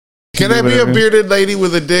Can I be a bearded lady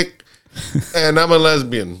with a dick? And I'm a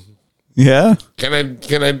lesbian. Yeah. Can I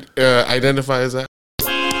identify as that?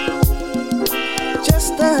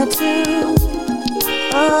 Just the two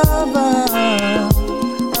of us.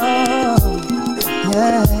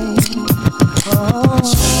 Yeah.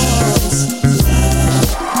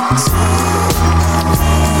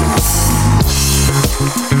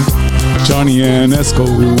 Johnny and Esco.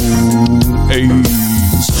 Hey.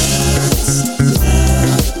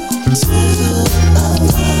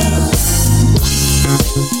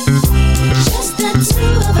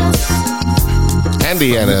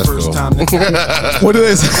 Andy and Esco. What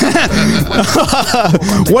is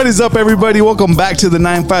What is up, everybody? Welcome back to the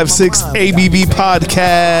 956 ABB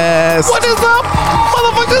podcast. What is up,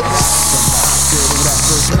 motherfuckers?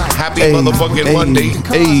 Happy motherfucking Monday.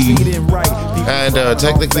 Hey. And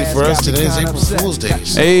technically for us, today is April Fool's Day.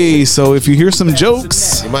 So Hey, so if you hear some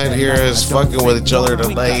jokes, you might hear us fucking with each other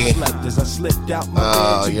today. For it's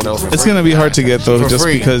free. gonna be hard to get though, For just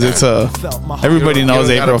free. because it's everybody knows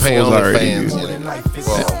You don't April gotta pay Fool's already. OnlyFans,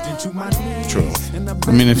 Well, true.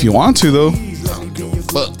 I mean, if you want to though.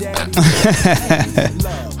 But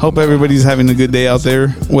Hope everybody's having a good day out there,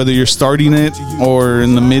 whether you're starting it or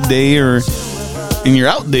in the midday or in your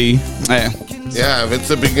out day. yeah, if it's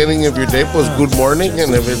the beginning of your day, pues good morning,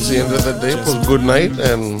 and if it's the end of the day, pues good night,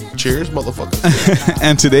 and cheers, motherfucker.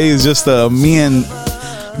 And today is just me and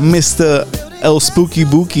Mr. El Spooky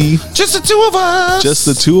Bookie. Just the two of us. Just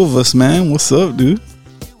the two of us, man. What's up, dude?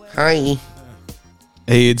 Hi.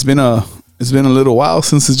 Hey, it's been a little while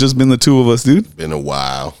since it's just been the two of us, dude. Been a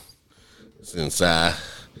while since I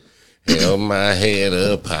held my head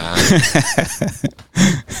up high.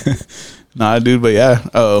 Nah, dude, but yeah,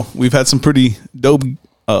 we've had some pretty dope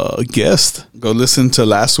guests. Go listen to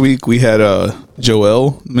last week. We had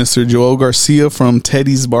Mr. Joel Garcia from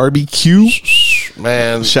Teddy's Barbecue.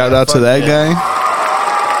 Man, Shout out to that guy.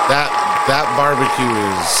 That barbecue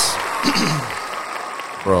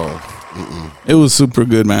is, bro. It was super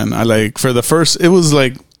good, man. I like for the first. It was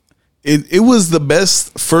like it was the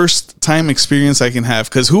best first time experience I can have.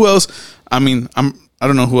 Because who else? I mean, I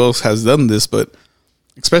don't know who else has done this, but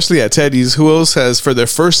especially at Teddy's, who else has for their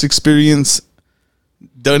first experience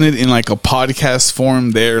done it in like a podcast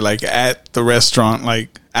form there, like at the restaurant,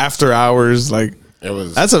 like after hours, like.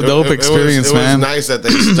 That's a dope experience, man. It was nice that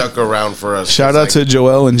they stuck around for us. Shout out to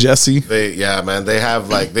Joel and Jesse. They have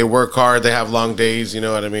they work hard. They have long days. You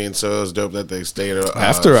know what I mean. So it was dope that they stayed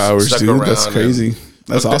after hours, dude. That's crazy.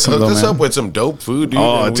 That's awesome. Hooked though, us man. up with some dope food, dude.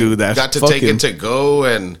 Oh, and dude, that got to take it to go,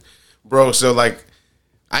 and bro. So like,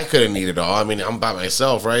 I couldn't eat it all. I mean, I'm by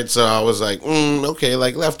myself, right? So I was like, okay,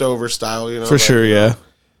 like leftover style, you know. For sure, yeah.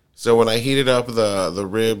 So when I heated up the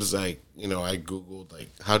ribs, like, I Googled, like,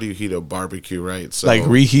 how do you heat a barbecue, right? So like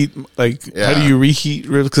reheat, like how do you reheat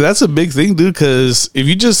ribs? Because that's a big thing, dude. Because if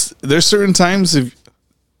you there's certain times if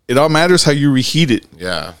it all matters how you reheat it.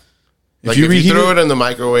 Yeah. If Like you if reheat you throw it in the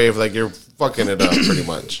microwave, like you're fucking it up pretty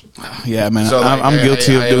much. Yeah, man. So like, I'm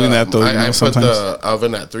guilty of doing that though. I put sometimes, the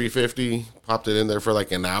oven at 350, popped it in there for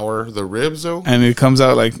like an hour. The ribs though, and it comes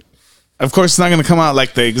out like. Of course, it's not going to come out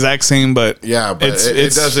like the exact same, but yeah, but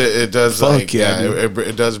it does fuck like yeah,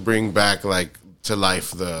 it does bring back like to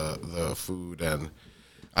life the food. And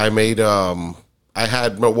I made I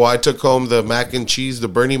took home the mac and cheese, the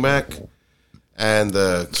Bernie Mac, and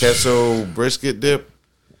the queso brisket dip,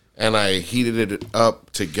 and I heated it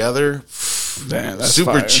up together. Damn, that's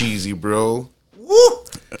super fire. cheesy, bro. Woo!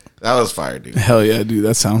 That was fire, dude. Hell yeah, dude,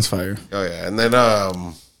 that sounds fire. Oh yeah, and then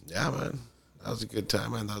yeah, man. That was a good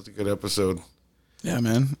time, man. That was a good episode. Yeah,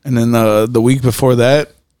 man. And then the week before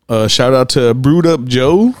that, shout out to Brewed Up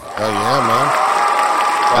Joe. Oh yeah, man.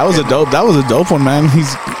 That was a dope one, man. He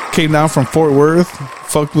came down from Fort Worth,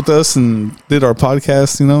 fucked with us, and did our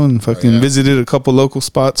podcast, and fucking visited a couple local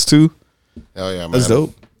spots too. Hell yeah, man. That's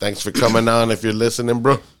dope. Thanks for coming on if you're listening,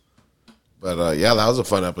 bro. But yeah, that was a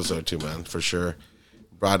fun episode too, man, for sure.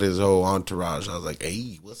 Brought his whole entourage. I was like,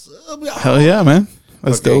 hey, what's up, y'all? Hell yeah, man.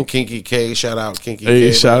 That's Okay, dope. Kinky K, shout out Kinky Hey,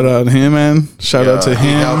 K. shout out to him, man. Shout out to He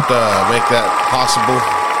him. helped make that possible.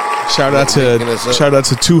 Shout out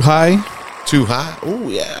to Too High. Too High. Oh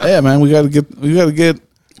yeah. Yeah, man. We gotta get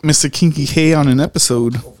Mr. Kinky K on an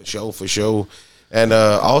episode. For sure. And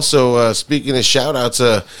also speaking of shout out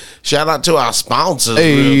to our sponsors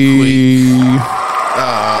real quick.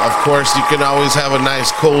 Of course, you can always have a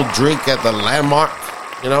nice cold drink at the Landmark,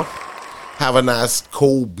 Have a nice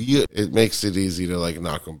cold beer. It makes it easy to like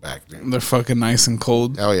knock them back, dude. They're fucking nice and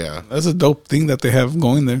cold. Hell yeah. That's a dope thing that they have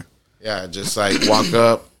going there. Yeah, just like walk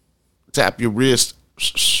up, tap your wrist,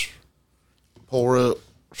 pour up.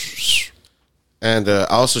 And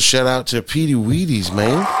also shout out to Petey Wheaties,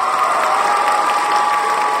 man.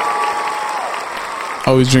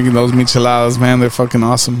 Always drinking those micheladas, man. They're fucking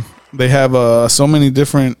awesome. They have so many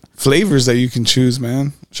different flavors that you can choose,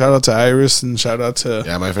 man. Shout out to Iris and shout out to...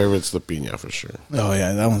 Yeah, my favorite's the piña for sure. Oh,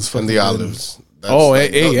 yeah, that one's fucking And the good. olives. That's Oh,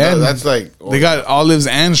 like, hey, no, and that's like... they got olives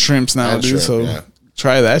and shrimps now, And dude. shrimp, So yeah.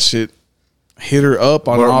 try that shit. Hit her up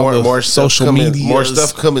on all the stuff social coming, media. More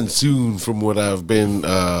stuff coming soon from what I've been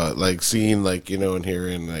like seeing, like, you know, and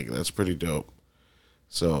hearing. Like, that's pretty dope.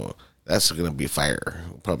 So that's gonna be fire.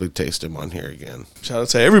 We'll probably taste them on here again. Shout out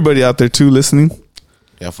to everybody out there too listening.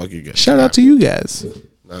 Yeah, fuck you guys. Shout out to you guys.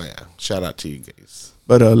 Oh yeah, shout out to you guys.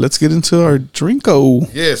 But let's get into our drinko.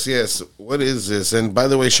 Yes. What is this? And by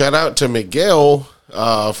the way, shout out to Miguel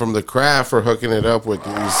from the Craft for hooking it up with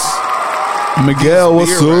these. Miguel,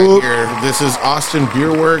 what's beer up? right here. This is Austin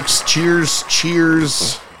Beer Works. Cheers,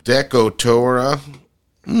 Deco Tora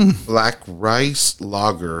Black Rice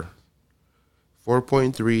Lager,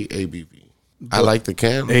 4.3 ABV. I like the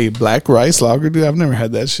can. Hey, black rice lager, dude. I've never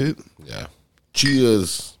had that shit. Yeah.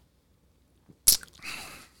 Cheers.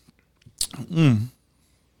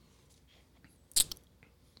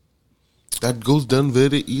 That goes down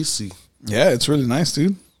very easy. Yeah, it's really nice,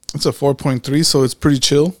 dude. It's a 4.3, so it's pretty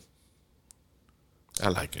chill. I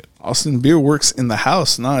like it. Austin Beer Works in the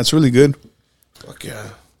house. Nah, it's really good. Fuck yeah.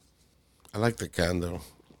 I like the can though.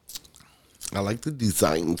 I like the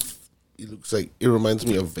design. It looks like it reminds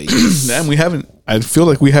me of Vegas. Damn, we haven't. I feel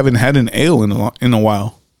like we haven't had an ale in a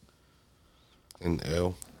while. And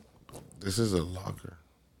ale. This is a lager.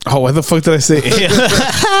 Oh, why the fuck did I say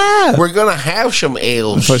ale? We're gonna have some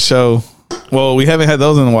ales. For sure. Well, we haven't had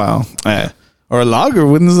those in a while. Or a lager.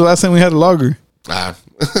 When was the last time we had a lager?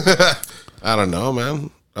 I don't know, man.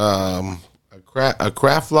 A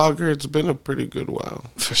craft lager. It's been a pretty good while.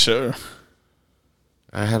 For sure.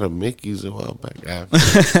 I had a Mickey's a while back. Yeah.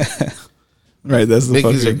 Right, that's the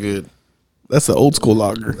Mickey's are fucking, good. that's the old school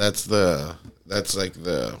lager. That's like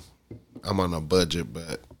the. I'm on a budget,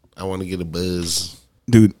 but I want to get a buzz.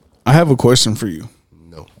 Dude, I have a question for you.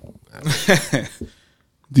 No.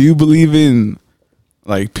 Do you believe in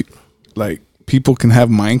like people can have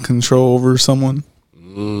mind control over someone?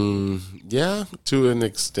 Yeah, to an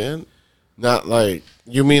extent. Not like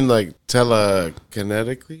you mean like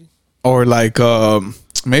telekinetically? Or like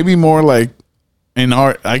maybe more like in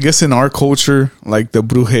our culture, like the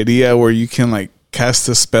brujeria where you can like cast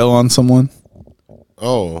a spell on someone.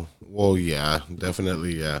 Oh, well, yeah,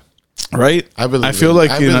 definitely, yeah. Right? I believe I feel in- like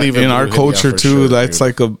I believe in in our brujeria culture for too, sure, that's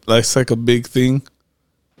dude. like a big thing.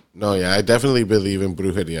 No, yeah, I definitely believe in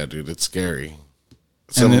brujeria, dude. It's scary.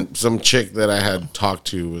 And Some chick that I had talked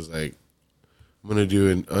to was like, I'm gonna do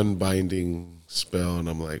an unbinding spell, and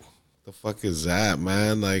I'm like, the fuck is that,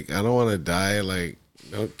 man? Like, I don't want to die. Like,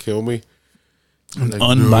 don't kill me. An Like, no.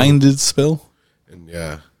 unbinded spell? And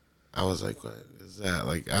yeah, I was like, what is that?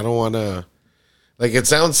 Like, I don't want to. Like, it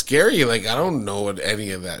sounds scary. Like, I don't know what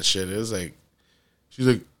any of that shit is. Like, she's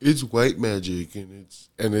like, it's white magic, and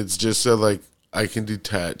it's just so like I can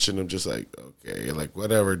detach, and I'm just like, okay, like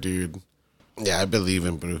whatever, dude. Yeah, I believe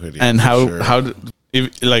in brujeria. And for sure.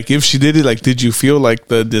 if she did it, like, did you feel like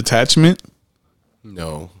the detachment?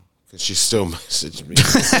 No, because she still messaged me.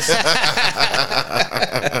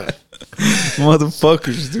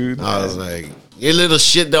 Motherfuckers, dude. I was like, your little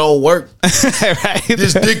shit don't work. Right?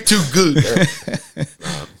 This dick too good.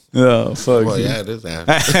 Oh, fuck. Well, dude. yeah, it is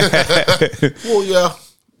that. Well, yeah.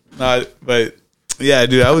 Nah, but yeah,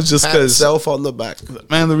 dude, I was just Pat because, self on the back.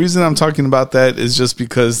 man, the reason I'm talking about that is just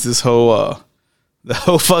because this whole the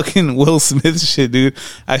whole fucking Will Smith shit, dude.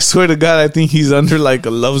 I swear to God, I think he's under like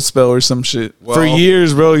a love spell or some shit. For Well-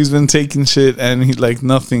 years, bro, he's been taking shit and he like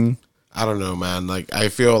nothing. I don't know, man. Like, I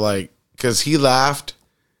feel like because he laughed,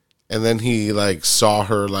 and then he like saw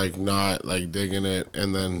her like not like digging it,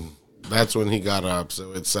 and then that's when he got up.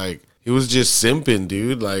 So it's like he was just simping,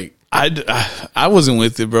 dude. Like, I wasn't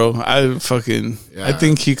with it, bro. I Yeah.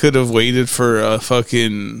 think he could have waited for a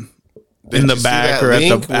fucking in the did you see back that or at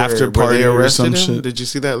link the after where party they or arrested some him? shit. Did you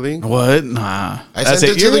see that link? What? Nah. I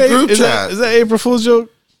sent it to the group chat. Is that April Fool's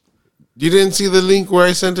joke? You didn't see the link where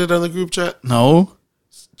I sent it on the group chat? No.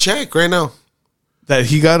 Check right now. That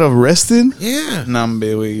he got arrested? Yeah. Nah,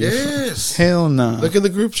 baby. Yes. Hell no. Look in the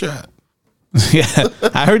group chat. Yeah.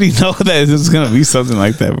 I already know that it's going to be something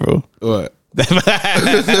like that, bro. What?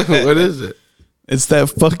 What is it? It's that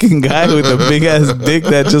fucking guy with the big ass dick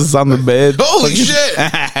that just is on the bed. Holy shit!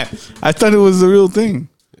 I thought it was the real thing.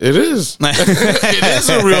 It is. It is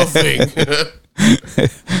a real thing.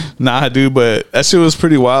 Nah, dude, but that shit was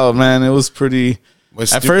pretty wild, man. It was pretty.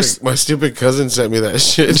 My stupid cousin sent me that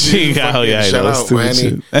shit. Dude. Oh yeah, Shout out, stupid Manny.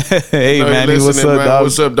 shit. Hey, Manny, what's up, man? dog?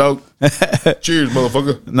 What's up, dog? Cheers,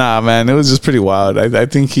 motherfucker. Nah, man, it was just pretty wild. I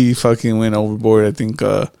think he fucking went overboard. I think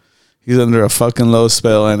he's under a fucking low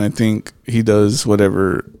spell, and I think he does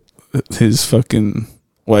whatever his fucking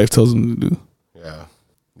wife tells him to do.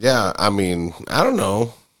 Yeah. I mean, I don't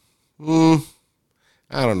know.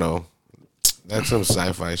 I don't know. That's some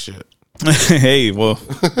sci-fi shit. Hey, well,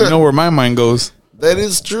 you know where my mind goes. That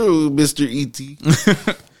is true, Mr. E.T.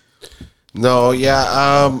 No, yeah.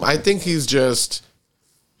 I think she's just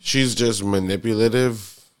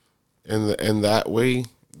manipulative in that way,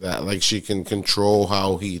 that like she can control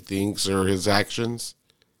how he thinks or his actions.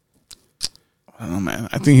 I don't know, man.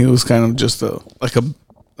 I think he was kind of just like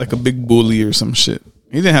a big bully or some shit.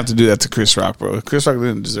 He didn't have to do that to Chris Rock, bro. Chris Rock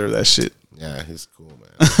didn't deserve that shit. Yeah, he's cool,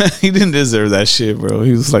 man. He didn't deserve that shit, bro.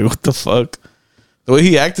 He was like, what the fuck? The way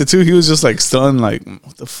he acted too, he was just like stunned, like,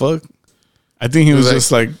 what the fuck? I think he was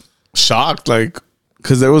just like shocked, like,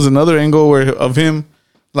 because there was another angle of him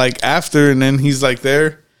like after, and then he's like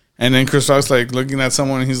there, and then Chris Rock's like looking at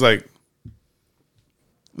someone, and he's like,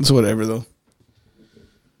 it's whatever though.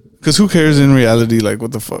 Because who cares in reality? Like,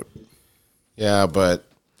 what the fuck? Yeah, but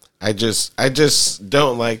I just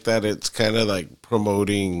don't like that it's kind of like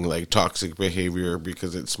promoting like toxic behavior,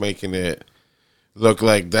 because it's making it look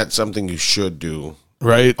like that's something you should do,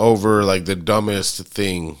 right? Over like the dumbest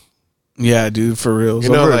thing. Yeah, dude, for real. It's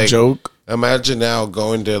you know, over like, a joke. Imagine now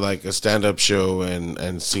going to like a stand-up show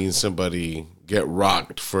and seeing somebody get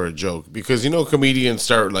rocked for a joke, because you know comedians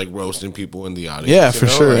start like roasting people in the audience. Yeah, for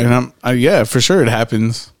sure. Like, and yeah, for sure it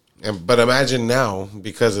happens. But imagine now,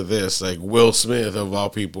 because of this, like Will Smith of all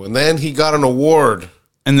people, and then he got an award,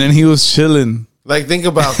 and then he was chilling. Like, think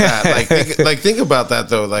about that. Think about that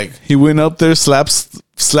though. Like, he went up there,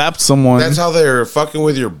 slapped someone. That's how they're fucking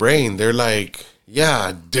with your brain. They're like,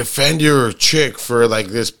 yeah, defend your chick for like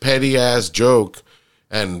this petty ass joke,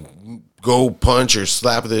 and go punch or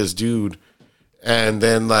slap this dude, and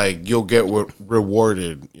then like you'll get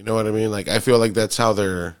rewarded. You know what I mean? Like, I feel like that's how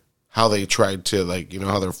they tried to, like, you know,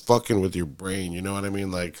 how they're fucking with your brain. You know what I mean?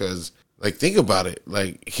 Like, because, like, think about it.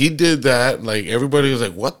 Like, he did that. Like, everybody was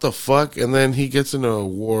like, what the fuck? And then he gets an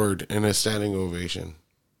award and a standing ovation.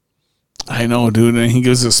 I know, dude. And he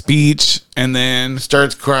gives a speech, and then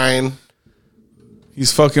starts crying.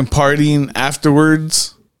 He's fucking partying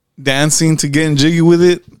afterwards, dancing to getting jiggy with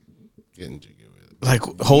it. Getting jiggy with it. Like,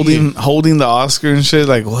 holding the Oscar and shit.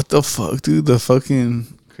 Like, what the fuck, dude? The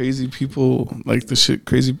fucking crazy people, like the shit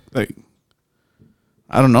crazy, like,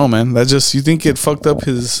 I don't know, man. That just, you think it fucked up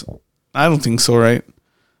his, I don't think so, right?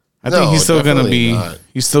 I think he's still gonna be not.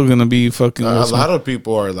 He's still gonna be fucking a lot of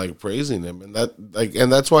people are like praising him, and that, like,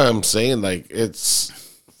 and that's why I'm saying, like, it's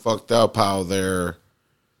fucked up how they're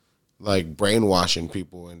like brainwashing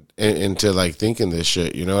people into like thinking this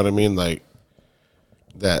shit, you know what I mean? Like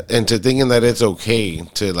that, and to thinking that it's okay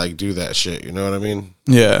to like do that shit, you know what I mean?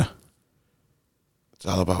 Yeah. It's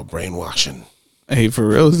all about brainwashing. Hey, for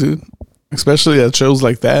real, dude. Especially at shows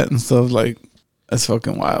like that and stuff, like, that's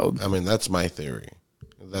fucking wild. I mean, that's my theory.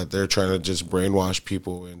 That they're trying to just brainwash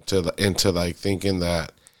people into like thinking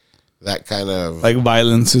that kind of like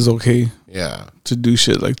violence is okay. Yeah. To do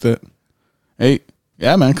shit like that. Hey,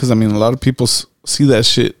 yeah, man, because I mean, a lot of people see that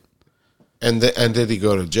shit. And did he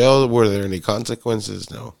go to jail? Were there any consequences?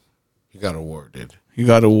 No. He got awarded.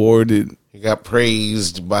 He got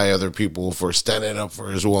praised by other people for standing up for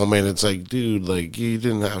his woman. It's like, dude, like, you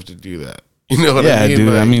didn't have to do that. You know what I mean?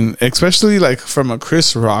 Dude. Like, I mean, especially like from a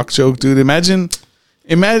Chris Rock joke, dude. Imagine,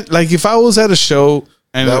 like, if I was at a show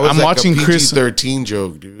and I'm like watching a Chris PG-13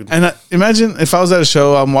 joke, dude. And imagine if I was at a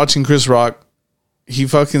show, I'm watching Chris Rock. He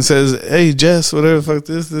fucking says, "Hey, Jess, whatever, fuck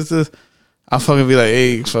this." I'll fucking be like,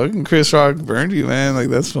 "Hey, fucking Chris Rock burned you, man. Like,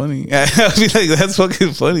 that's funny." I'll be like, "That's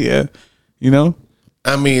fucking funny, yeah." You know?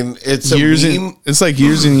 I mean, it's it's like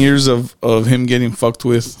years and years of him getting fucked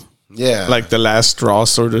with. Yeah. Like the last straw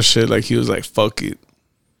sort of shit. Like, he was like, "Fuck it."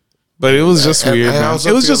 But it was just weird, man.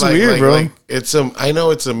 It was just weird, bro. Like, I know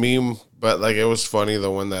it's a meme, but like, it was funny, the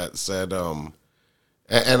one that said, and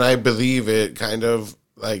I believe it kind of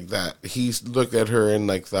like that. He looked at her and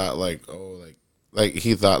like thought like, oh, like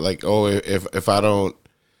he thought like, oh, if I don't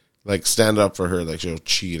like stand up for her, like she'll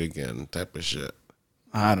cheat again, type of shit.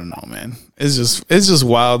 I don't know, man. It's just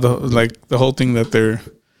wild. Like the whole thing that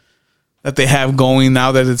they have going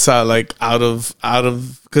now that it's like out of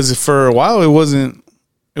because for a while it wasn't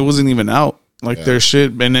even out, like, their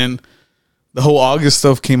shit, and then the whole August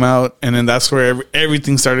stuff came out, and then that's where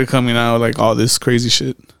everything started coming out, like all this crazy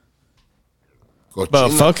shit. But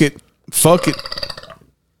fuck it.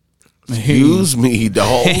 Excuse me,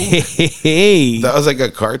 dog. Hey, That was like a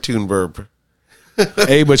cartoon burp.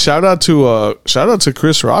 hey, but shout out to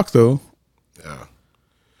Chris Rock though. Yeah.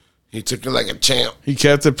 He took it like a champ. He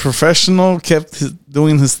kept it professional,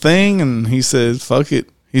 doing his thing, and he said, "Fuck it."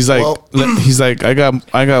 He's like, I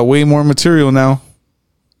got way more material now.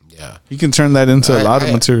 Yeah. He can turn that into a lot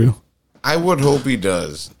of material. I would hope he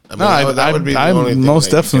does. I mean, No, that would be the I only thing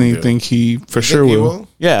most that he definitely can do. think he for You sure think he will. will?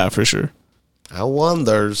 Yeah, for sure. I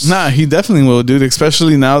wonders. Nah, he definitely will, dude.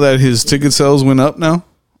 Especially now that his ticket sales went up. Now,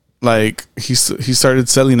 like he started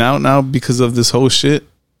selling out now because of this whole shit.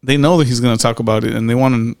 They know that he's gonna talk about it, and they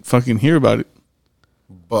want to fucking hear about it.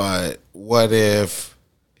 But what if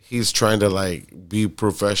he's trying to like be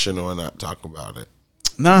professional and not talk about it?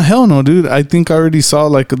 Nah, hell no, dude. I think I already saw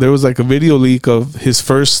like there was like a video leak of his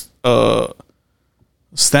first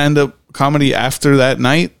stand up comedy after that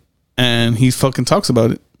night, and he fucking talks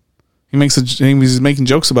about it. He's making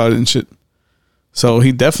jokes about it and shit. So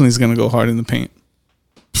he definitely is gonna go hard in the paint.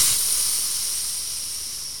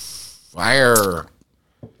 Fire.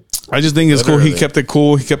 I just think it's cool. He Literally. kept it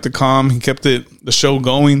cool. He kept it calm. He kept the show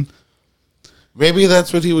going. Maybe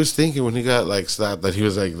that's what he was thinking when he got like slapped. That he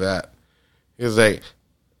was like that. He was like,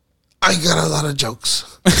 I got a lot of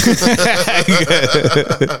jokes.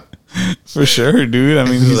 For sure, dude. I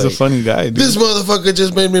mean, he's a Like, funny guy, dude. This motherfucker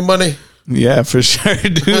just made me money. Yeah, for sure,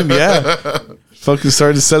 dude. Yeah. Fucking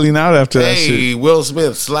started selling out after that shit. Hey, Will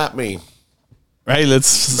Smith, slap me. Right,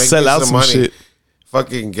 let's Make sell me out some money. shit.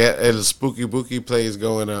 Fucking get a spooky bookie plays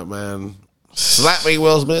going up, man. Slap me,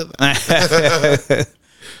 Will Smith.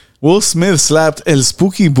 Will Smith slapped El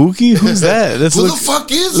Spooky Bookie? Who's that? Who the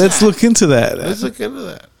fuck is Let's that? look into that. Let's look into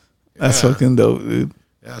that. That's fucking dope, dude.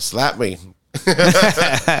 Yeah, slap me.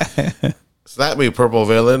 Slap me, purple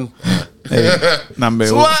villain. Hey, nah, man,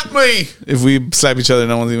 Slap me. if we slap each other,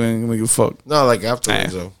 no one's even gonna give a fuck. No, like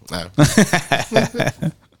afterwards, though. Nah.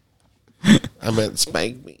 I meant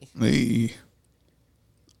spank me. Hey.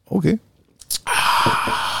 Okay.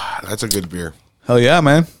 That's a good beer. Hell yeah,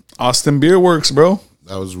 man. Austin Beer Works, bro.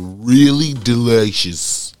 That was really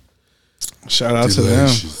delicious. Shout out to them.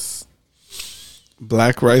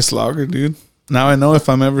 Black rice lager, dude. Now I know if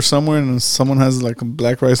I'm ever somewhere and someone has like a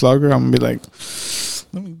black rice lager, I'm gonna be like,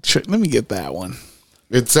 let me get that one.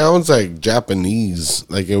 It sounds like Japanese.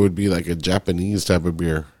 Like it would be like a Japanese type of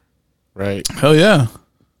beer, right? Hell yeah.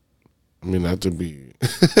 I mean, not to be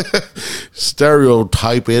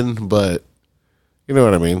stereotyping, but you know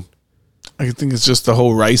what I mean. I think it's just the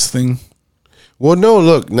whole rice thing. Well, no,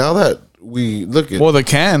 look, now that we look at Well, the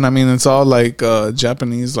can, I mean, it's all like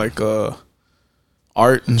Japanese, like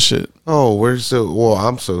art and shit. oh, we're so well,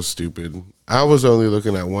 I'm so stupid. I was only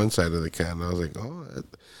looking at one side of the can. I was like, oh,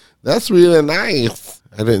 that's really nice.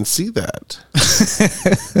 I didn't see that.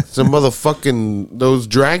 Some motherfucking those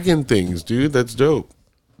dragon things, dude. That's dope.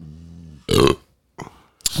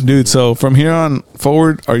 Dude, so from here on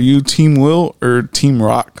forward, are you Team Will or Team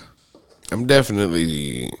Rock? I'm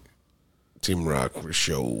definitely Team Rock for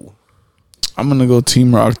sure. I'm gonna go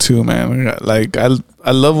Team Rock too, man. Like I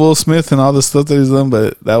love Will Smith and all the stuff that he's done,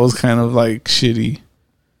 but that was kind of like shitty,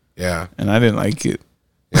 Yeah, and I didn't like it.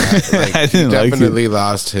 like, I he didn't like it. definitely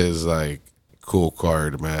lost his like cool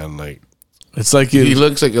card, man. Like It's like he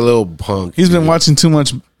looks like a little punk. he's been dude. watching too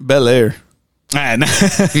much Bel Air. Ah, nah.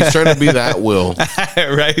 He's trying to be that Will.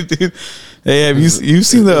 Right, dude. Hey, have you've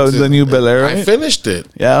seen the new Bel Air, I right? finished it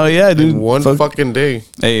Yeah, oh yeah, dude. in one fucking day.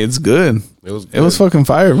 Hey, it's good. It was. Good. It was fucking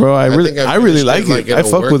fire, bro. I really think I finished like it, like, it. in I a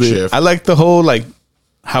fuck work with it. shift. I like the whole like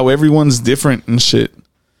how everyone's different and shit.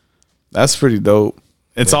 That's pretty dope.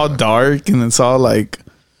 It's all dark and it's all like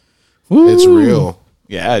It's woo. real.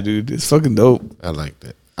 Yeah, dude. It's fucking dope. I liked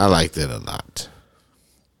it. I liked it a lot.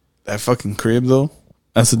 That fucking crib though.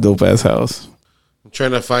 That's a dope ass house. I'm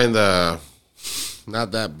trying to find the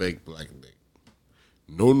not that big black dick.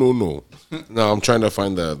 No. No, I'm trying to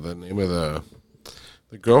find the name of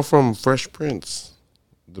the girl from Fresh Prince.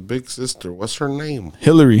 The big sister. What's her name?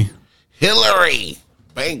 Hillary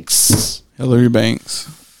Banks. Hillary Banks.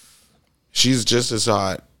 She's just as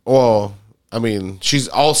hot. Well, I mean, she's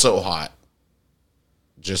also hot.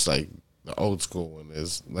 Just like the old school one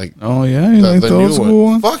is. Like Oh yeah, you like the new old school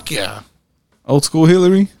one? Fuck yeah. Old school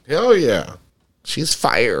Hillary. Hell yeah. She's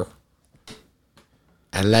fire.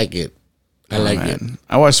 I like it. I like it.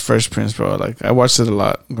 I watched Fresh Prince, bro. Like I watched it a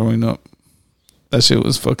lot growing up. That shit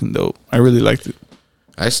was fucking dope. I really liked it.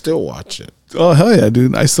 I still watch it. Oh hell yeah,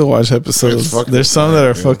 dude! I still watch episodes. It's fucking There's some that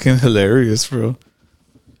are fire, dude. fucking hilarious, bro.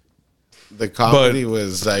 The comedy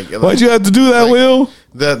was like Why'd you have to do that, like, Will?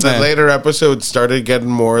 the Man. later episodes started getting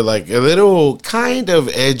more like a little kind of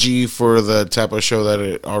edgy for the type of show that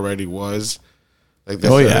it already was. Like they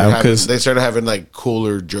Oh, started yeah, having- 'cause- they started having like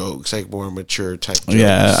cooler jokes, like more mature type jokes.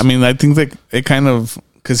 Yeah, I mean, I think that it kind of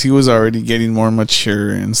because he was already getting more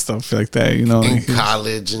mature and stuff like that. You know, in like,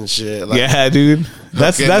 college and shit. Like, yeah, dude.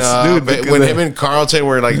 That's hooking up. dude. But because when of- him and Carlton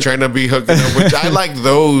were like trying to be hooking up, which I like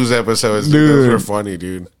those episodes. Dude. Those Dude. were funny,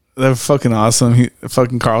 dude. they're fucking awesome. He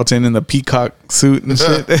fucking Carlton in the peacock suit and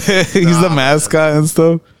shit. He's the mascot and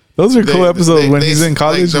stuff. Those are cool episodes when he's in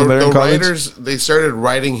college. Like, when they're in the college. writers, they started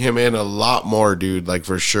writing him in a lot more, dude. Like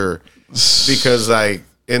for sure, because like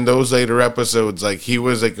in those later episodes, like he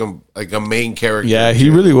was like a main character. Yeah, he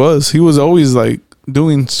dude. really was. He was always like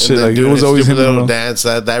doing shit. And then Like it doing was his always him. stupid little alone. dance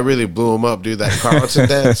that really blew him up, dude. That Carlton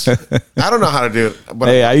dance. I don't know how to do it, but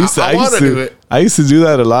Hey, I used want to do to it. I used to do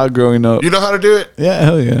that a lot growing up. You know how to do it? Yeah,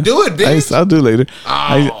 hell yeah. Do it, bitch. I'll do it later.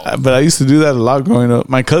 Oh. But I used to do that a lot growing up.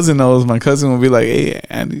 My cousin knows. My cousin would be like, "Hey,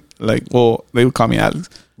 Andy," like, well, they would call me Alex.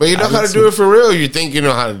 But you know how to do it for real? You think you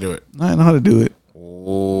know how to do it? I know how to do it.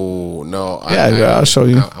 Oh no! Yeah, I'll show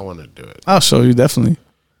you. I want to do it. I'll show you definitely.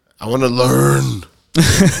 I want to learn.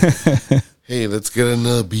 Hey, let's get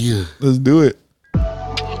another beer. Let's do it.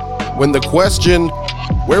 When the question,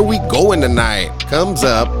 where we going tonight, comes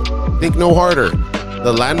up, think no harder.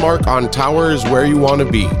 The Landmark on Tower is where you want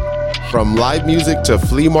to be. From live music to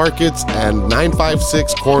flea markets and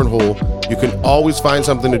 956 cornhole, you can always find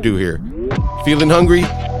something to do here. Feeling hungry?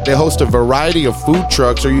 They host a variety of food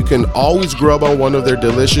trucks, or you can always grub on one of their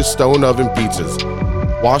delicious stone oven pizzas.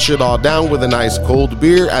 Wash it all down with a nice cold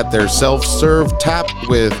beer at their self-serve tap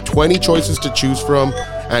with 20 choices to choose from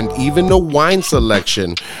and even a wine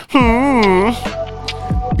selection.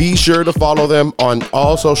 Be sure to follow them on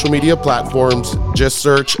all social media platforms. Just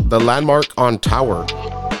search The Landmark on Tower.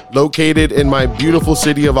 Located in my beautiful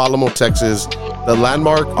city of Alamo, Texas, The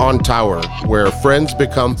Landmark on Tower, where friends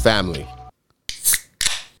become family.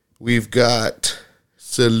 We've got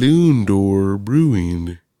Saloon Door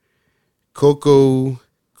Brewing. Cocoa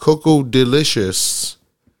Delicious.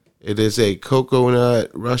 It is a coconut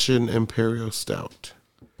Russian Imperial Stout.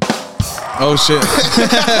 Oh shit!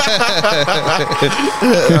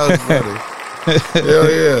 That was funny.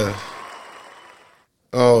 Hell yeah.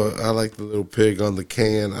 Oh, I like the little pig on the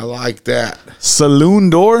can. I like that. Saloon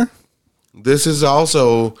door This is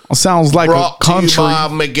also sounds like a brought to you country. by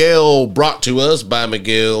Miguel. Brought to us by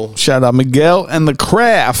Miguel. Shout out Miguel and the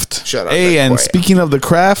Craft. Shout out Hey, The and Craft. speaking of the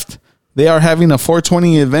Craft, they are having a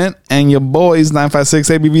 420 event, and your boys 956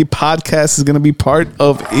 ABV podcast is going to be part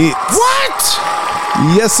of it. What?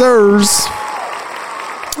 Yes, sirs.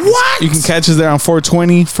 What? You can catch us there on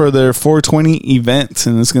 420 for their 420 event,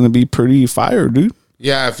 and it's going to be pretty fire, dude.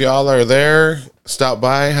 Yeah, if y'all are there, stop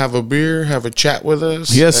by, have a beer, have a chat with us.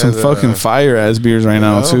 He has some and, fucking fire ass beers right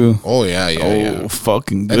now, too. Oh yeah, yeah, Oh, yeah.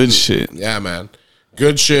 fucking good And- shit. Yeah, man.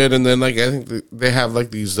 Good shit. And then like I think they have like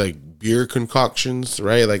these like beer concoctions,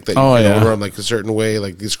 right? Like that you Oh, can yeah. order them like a certain way.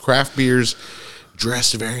 Like these craft beers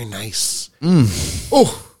dressed very nice.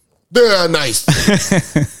 Oh, they're nice.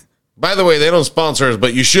 By the way, they don't sponsor us,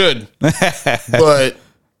 but you should. But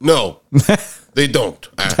no, they don't.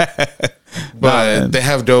 But man. they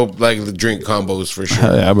have dope like the drink combos for sure.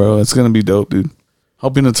 Hell yeah, bro. It's going to be dope, dude.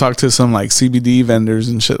 Hoping to talk to some like CBD vendors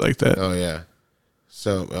and shit like that. Oh yeah.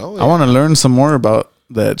 So yeah. I want to learn some more about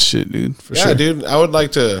that shit, dude. For Yeah, sure. dude. I would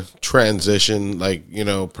like to transition, like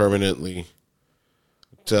permanently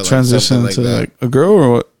to like Transition something to that. like a girl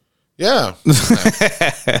or what? Yeah.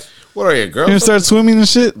 What are you, girl? You're gonna start swimming and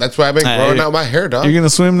shit. That's why I've been growing Hey. out my hair, dog. You're gonna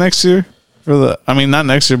swim next year for the? I mean, not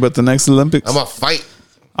next year, but the next Olympics. I'm a fight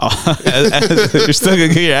You're still gonna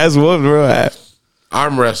get your ass whooped, bro.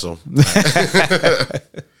 arm wrestle.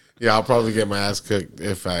 Yeah, I'll probably get my ass cooked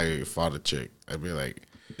if I fought a chick. I'd be like,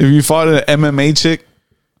 If you fought an MMA chick,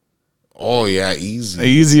 oh yeah, easy.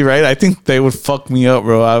 easy, right? I think they would fuck me up,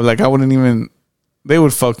 bro. I wouldn't even. They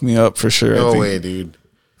would fuck me up for sure. I No think. way, dude.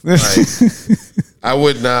 Like, I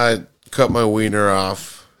would not cut my wiener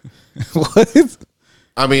off. What?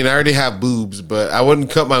 I mean, I already have boobs, but I wouldn't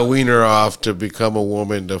cut my wiener off to become a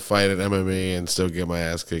woman to fight at MMA and still get my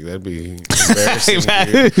ass kicked. That'd be embarrassing.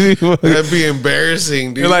 dude. That'd be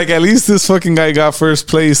embarrassing, dude. You're like, at least this fucking guy got first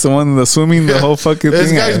place. The one in the swimming, the whole fucking this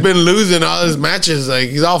thing. guy's been losing all his matches. Like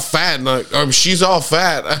he's all fat, and like, or she's all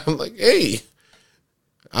fat. I'm like, hey,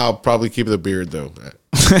 I'll probably keep the beard though.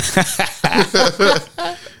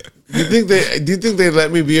 Do you think they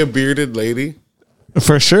let me be a bearded lady?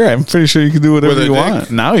 For sure. I'm pretty sure you can do whatever With a you dick?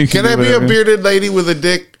 want. Now you can. Can I do be a whatever. bearded lady with a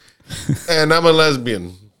dick? And I'm a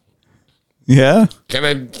lesbian. Yeah. Can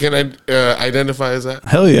I identify as that?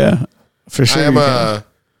 Hell yeah. For sure. I am you can. a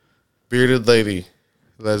bearded lady,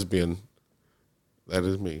 lesbian. That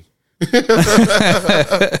is me.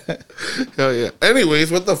 Hell yeah. Anyways,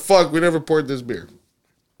 what the fuck? We never poured this beer.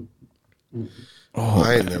 Oh,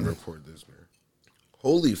 I ain't never poured this beer.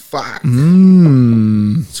 Holy fuck.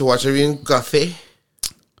 So watch bien café.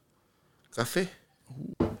 Café.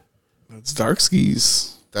 That's dark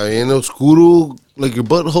skis. Está bien oscuro like your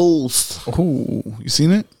buttholes. Oh, you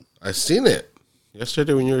seen it? I seen it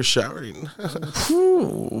yesterday when you were showering.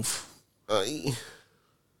 Ooh. Ay.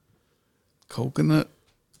 Coconut.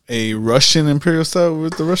 A Russian Imperial style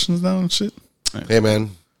with the Russians down and shit. Hey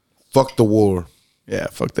man, fuck the war. Yeah,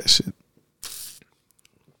 fuck that shit.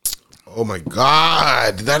 Oh my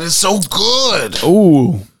god, that is so good.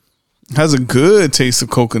 Oh, has a good taste of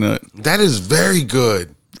coconut. That is very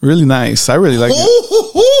good. Really nice. I really like it.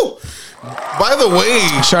 Ooh. By the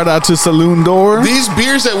way, Shout out to Saloon Door. these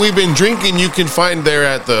beers that we've been drinking, you can find there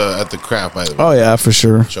at the craft. By the way, Oh yeah, for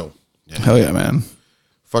sure. show. Yeah. Hell yeah, man.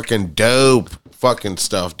 Fucking dope, fucking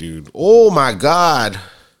stuff, dude. Oh my god,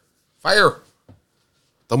 fire.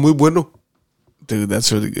 Está muy bueno. Dude,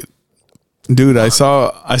 that's really good. Dude, I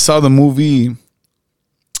saw the movie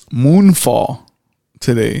Moonfall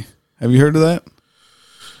today. Have you heard of that?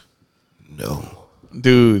 No.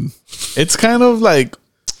 Dude, it's kind of like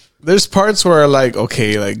there's parts where like,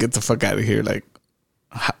 okay, like get the fuck out of here. Like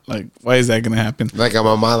why is that gonna happen? Like a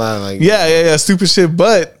mamada, like Yeah, stupid shit.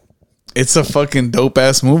 But it's a fucking dope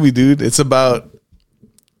ass movie, dude. It's about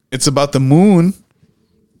the moon,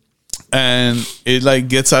 and it like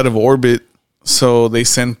gets out of orbit. So they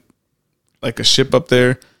send like a ship up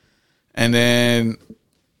there, and then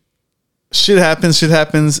shit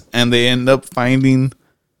happens, and they end up finding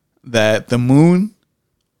that the moon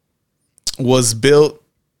was built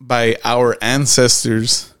by our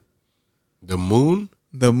ancestors. The moon?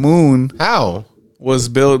 The moon How? was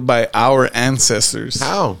built by our ancestors.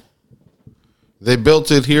 How? They built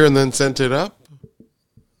it here and then sent it up?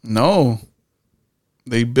 No.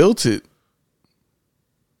 They built it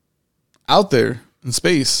out there in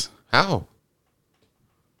space. How?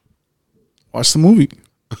 Watch the movie.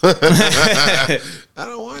 I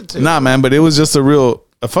don't want to. Nah, man, but it was just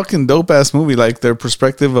a fucking dope ass movie. Like their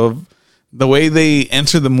perspective of the way they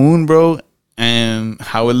enter the moon, bro, and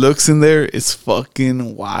how it looks in there is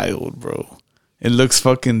fucking wild, bro. It looks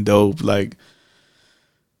fucking dope. Like,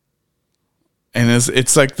 and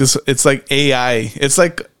it's like this, it's like AI. It's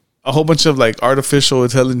like a whole bunch of like artificial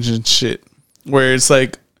intelligence shit where it's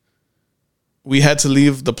like we had to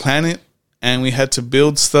leave the planet and we had to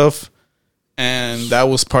build stuff, and that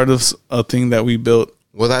was part of a thing that we built.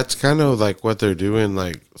 Well, that's kind of like what they're doing,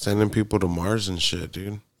 like sending people to Mars and shit,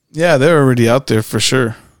 dude. Yeah, they're already out there for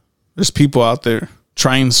sure. There's people out there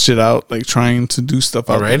trying shit out, like trying to do stuff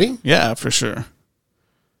out Already? there. Yeah, for sure.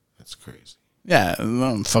 That's crazy. Yeah,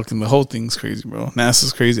 no, fucking the whole thing's crazy, bro.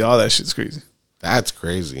 NASA's crazy. All that shit's crazy. That's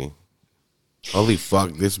crazy. Holy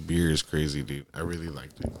fuck, this beer is crazy, dude. I really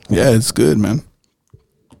liked it. Yeah, it's good, man.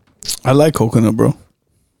 I like coconut, bro.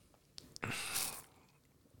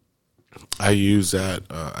 I use that.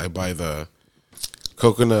 I buy the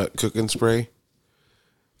coconut cooking spray.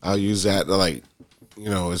 I'll use that to like,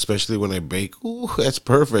 especially when I bake. Ooh, that's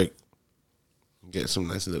perfect. Get some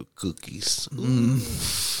nice little cookies.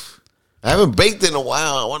 I haven't baked in a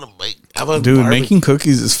while. I want to bake. Dude, making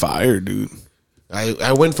cookies is fire, dude.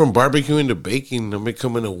 I went from barbecuing to baking. I'm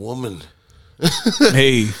becoming a woman.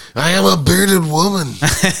 Hey, I am a bearded woman.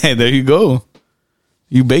 there you go.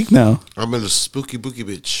 You bake now. I'm a spooky bookie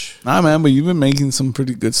bitch. Nah, man, but you've been making some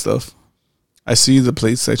pretty good stuff. I see the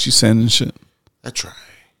plates that you send and shit. I try.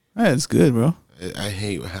 Yeah, it's good, bro. I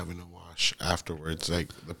hate having to wash afterwards, like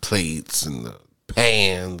the plates and the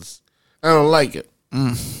pans. I don't like it.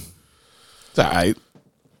 It's all right.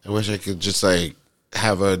 I wish I could just like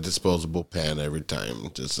have a disposable pan every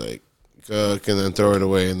time, just like cook and then throw it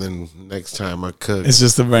away, and then next time I cook. It's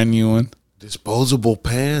just a brand new one. Disposable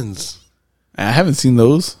pans. I haven't seen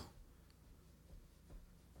those.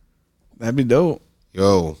 That'd be dope.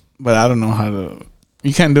 Yo, But I don't know how to.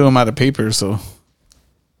 You can't do them out of paper, so.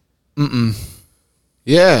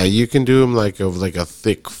 yeah, you can do them like a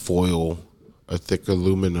thick foil, a thick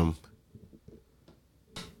aluminum,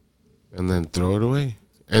 and then throw it away.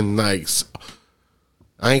 And like,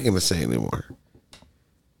 I ain't gonna say anymore.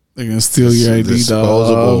 They're gonna steal your ID,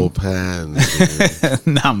 Disposable dog. pans.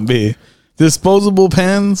 Nah, big. Disposable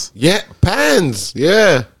pans. Yeah, pans.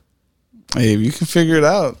 Yeah, Hey, if you can figure it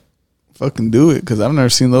out, fucking do it. Because I've never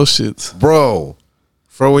seen those shits. bro.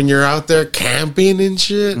 For when you're out there camping and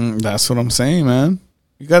shit. That's what I'm saying, man.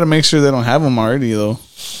 You got to make sure they don't have them already, though.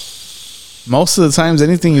 Most of the times,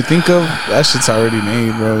 anything you think of, that shit's already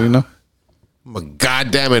made, bro. You know. I'm a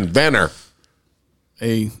goddamn inventor.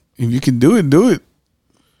 Hey, if you can do it, do it.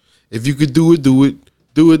 If you could do it, do it.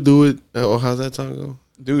 Do it, do it. Oh, how's that song go?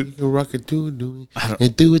 dude. You can rock it, do and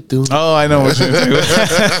do it, do. Oh, I know what you're doing.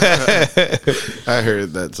 I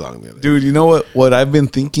heard that song the other day. Dude, you know what I've been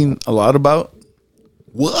thinking a lot about?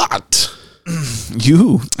 What?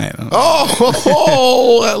 You. I don't know.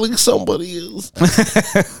 Oh, at least somebody is.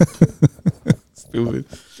 Stupid.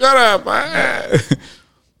 Shut up, man.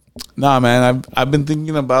 Nah, man, I've been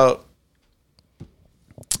thinking about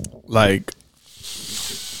like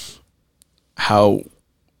how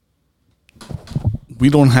we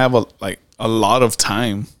don't have a lot of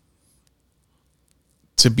time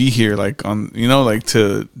to be here, like on like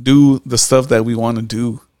to do the stuff that we want to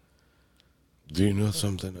do. Do you know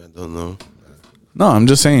something I don't know? No, I'm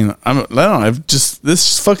just saying. I don't know. I've just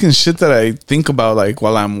this fucking shit that I think about like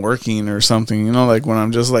while I'm working or something. Like when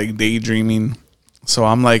I'm just like daydreaming. So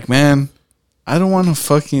I'm like, man, I don't want to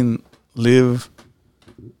fucking live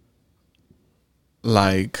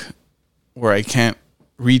like where I can't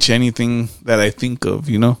reach anything that I think of.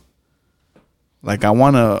 Like I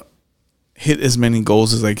want to hit as many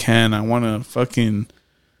goals as I can. I want to fucking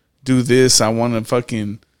do this. I want to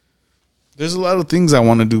fucking. There's a lot of things I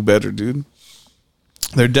want to do better, dude.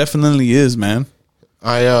 There definitely is, man.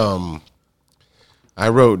 I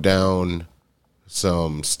wrote down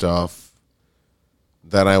some stuff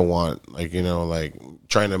that I want, like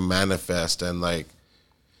trying to manifest, and like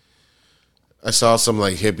I saw some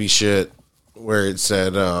like hippie shit where it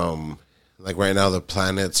said like right now the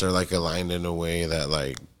planets are like aligned in a way that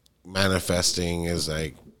like manifesting is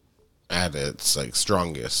like at its like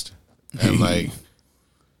strongest,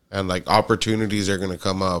 and like opportunities are going to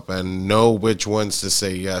come up, and know which ones to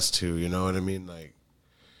say yes to, you know what I mean? Like,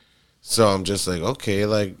 so I'm just like, okay,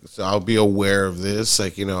 like, so I'll be aware of this.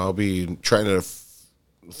 Like, I'll be trying to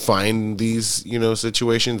find these,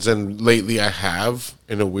 situations. And lately I have,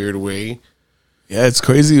 in a weird way. Yeah, it's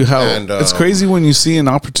crazy how it's crazy when you see an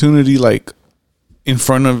opportunity like in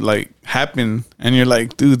front of like happen, and you're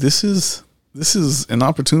like, dude, this is an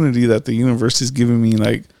opportunity that the universe is giving me.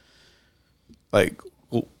 Like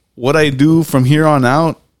what I do from here on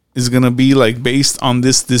out is going to be like based on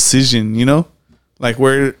this decision, like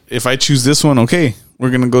where if I choose this one, okay, we're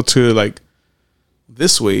going to go to like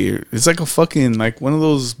this way. It's like a fucking, like one of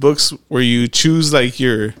those books where you choose like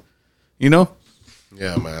your, Yeah,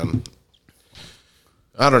 man.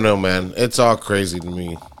 I don't know, man. It's all crazy to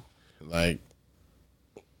me. Like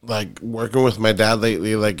working with my dad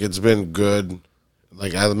lately, like it's been good.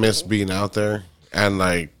 Like I miss being out there, and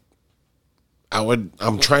like,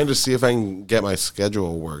 I'm trying to see if I can get my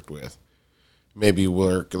schedule worked with. Maybe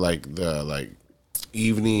work like the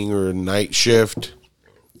evening or night shift,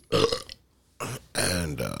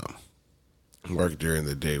 and work during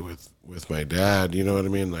the day with my dad. You know what I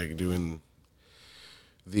mean? Like doing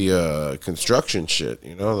the construction shit.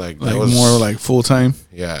 Like that was more like full time.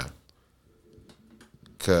 Yeah.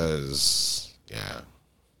 Cause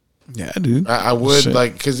yeah, dude. I would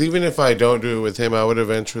like, cause even if I don't do it with him, I would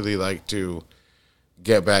eventually like to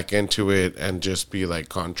get back into it and just be like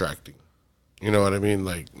contracting. You know what I mean?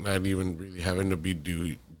 Like not even really having to be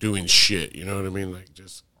doing shit. You know what I mean? Like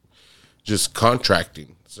just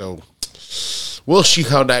contracting. So we'll see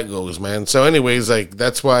how that goes, man. So anyways, like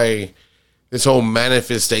that's why this whole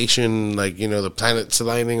manifestation, like, the planets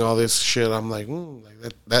aligning, all this shit, I'm like, like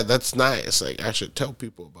that's nice. Like I should tell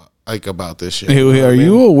people about this shit. Hey, are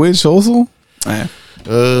you a witch also?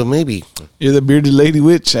 Maybe. You're the bearded lady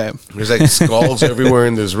witch, chap. There's like skulls everywhere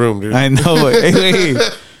in this room, dude. I know. Hey,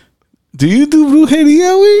 do you do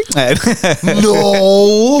brujeria, wey?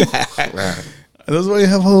 No. That's why you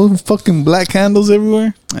have all those fucking black candles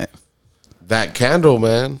everywhere. That candle,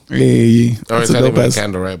 man. Hey, Oh, it's not even a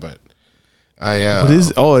candle, right? But what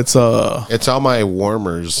is? Oh, it's all my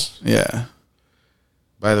warmers. Yeah.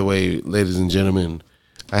 By the way, ladies and gentlemen,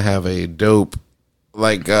 I have a dope.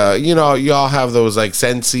 Like, y'all have those like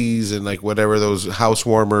Sensi's and like whatever, those house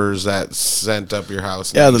warmers that scent up your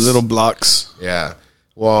house. Yeah, nice. the little blocks. Yeah.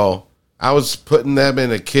 Well, I was putting them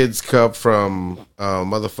in a kid's cup from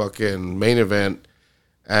motherfucking Main Event,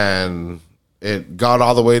 and it got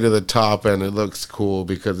all the way to the top, and it looks cool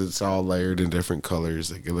because it's all layered in different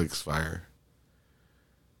colors. Like, it looks fire.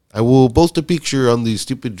 I will post a picture on these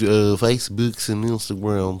stupid Facebooks and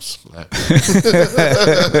Instagrams.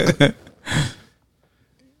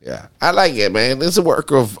 Yeah, I like it, man. It's a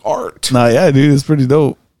work of art. Nah, yeah, dude, it's pretty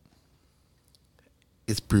dope.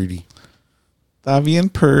 It's pretty. Está bien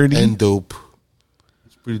pretty. And dope.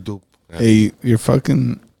 It's pretty dope. Hey, your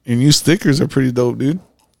new stickers are pretty dope, dude.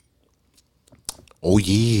 Oh,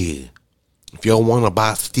 yeah. If y'all want to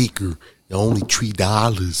buy a sticker, they're only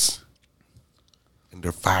 $3. And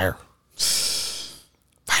they're fire.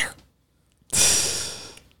 Fire.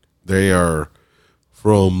 They are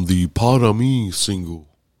from the Para Me single.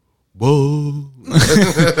 Para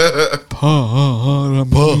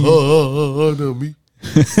Me.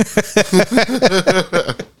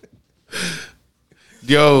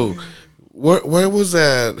 Yo, where was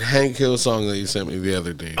that Hank Hill song that you sent me the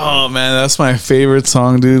other day? Oh man, that's my favorite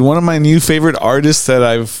song, dude. One of my new favorite artists that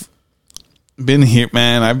I've been here,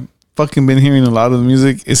 man. I've fucking been hearing a lot of the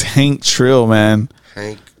music is Hank Trill, man.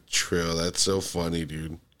 Hank Trill, that's so funny,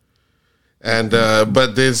 dude. And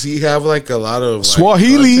but does he have like a lot of like,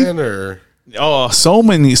 Swahili content or oh, so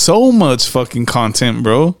much fucking content,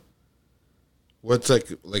 bro. what's like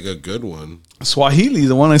a good one? Swahili,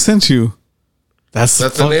 the one I sent you. That's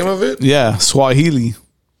the name of it? Yeah, Swahili.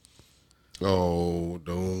 Oh,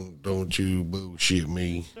 don't you bullshit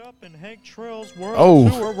me.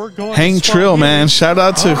 Oh, Hank Trill, man. Shout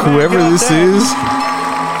out to whoever this is.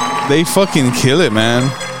 They fucking kill it, man.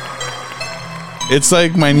 It's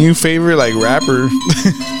like my new favorite like rapper.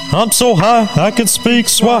 I'm so high, I can speak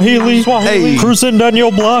Swahili. Hey. Cruising down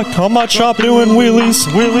your block on my chop doing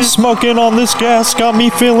wheelies. Smoking on this gas got me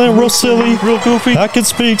feeling real silly, real goofy. I can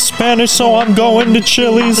speak Spanish, so I'm going to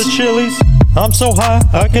Chili's. I'm so high,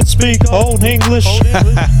 I can speak old English.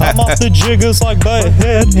 I'm off the jiggers like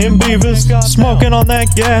Butthead in Beavis. Smoking on that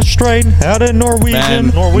gas straight out of Norwegian.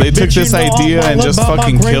 Man, they took this idea and just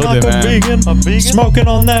fucking killed it, man. Smoking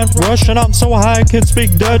on that Russian, I'm so high, I can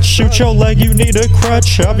speak Dutch. Shoot your leg, you need a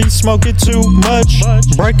crutch. I be smoking too much.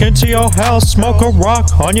 Break into your house, smoke a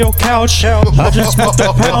rock on your couch. I just smoked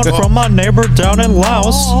a pound from my neighbor down in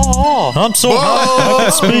Laos. I'm so high, I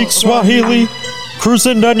can speak Swahili.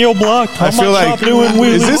 Cruising down your block. I feel like,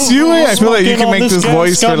 is this you? I feel like you can make this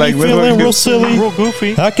voice for like feeling real silly, real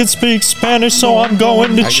goofy. I can speak Spanish, so I'm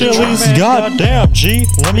going to Chili's. Goddamn, G,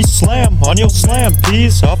 let me slam on your slam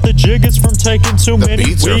piece. Off the jiggers from taking too many.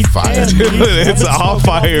 Beats are fire. It's all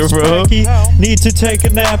fire, bro. Need to take a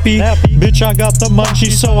nappy. Bitch, I got the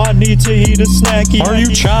munchies, so I need to eat a snacky. Are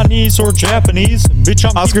you Chinese or Japanese? Bitch,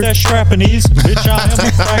 I'm Oscar. that Strapanese. Bitch, I am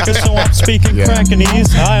a cracker, so I'm speaking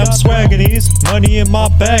Crackanese. I am swagganese. Money in my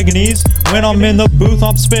baggies. When I'm in the booth,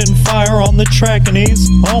 I'm spitting fire on the trackanese.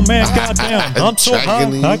 Oh man, goddamn, I'm so high.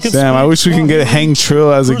 Damn, I wish we can get Hank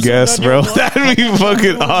Trill as a guest, bro. That'd be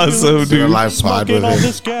fucking awesome, Do a dude. live pod with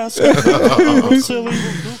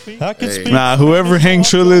him. Nah, whoever Hank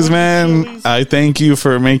Trill is, man, I thank you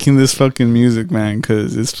for making this fucking music, man,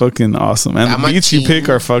 because it's fucking awesome. And I'm the a beats you team. pick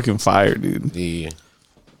are fucking fire, dude. Yeah,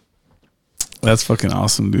 That's fucking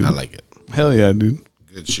awesome, dude. I like it. Hell yeah, dude.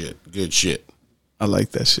 Good shit. Good shit. I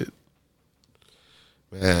like that shit.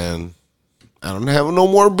 Man, I don't have no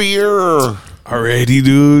more beer. Alrighty,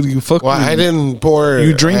 dude. You fucking. Well, I didn't pour.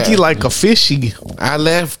 You drinky like a fishy. I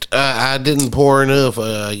left. I didn't pour enough.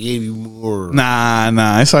 I gave you more. Nah.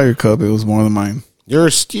 I saw your cup. It was more than mine.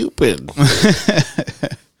 You're stupid.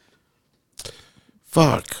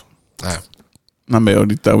 Fuck. Ah. Nambe,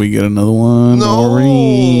 ahorita we get another one. Don't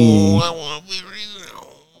worry. I want beer.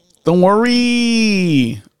 Don't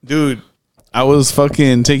worry. Dude, I was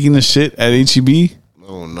fucking taking a shit at HEB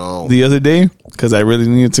Oh no. the other day because I really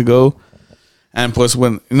needed to go. And plus,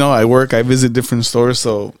 when I work, I visit different stores.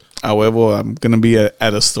 So, however, I'm gonna be at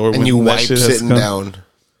a store And when you that wipe shit has sitting come. down.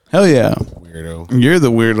 Hell yeah, Weirdo. you're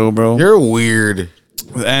the weirdo, bro. You're weird.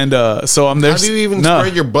 And so I'm there. How do you even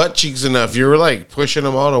spread your butt cheeks enough? You're like pushing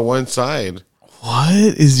them all to one side. What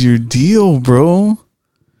is your deal, bro?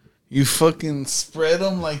 You fucking spread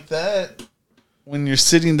them like that when you're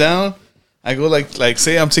sitting down. I go like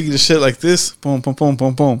say I'm taking the shit like this. Boom, boom, boom,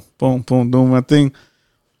 boom, boom, boom, boom, doing my thing.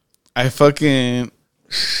 I fucking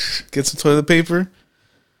get some toilet paper.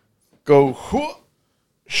 Go.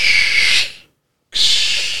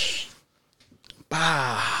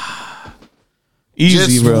 Bah. Easy,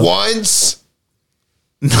 Just bro. once.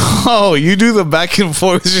 No, you do the back and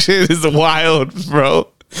forth shit is wild, bro.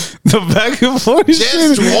 The back and forth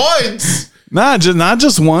Just shit. once. Not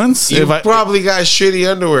just once. You probably got shitty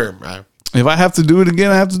underwear. If I have to do it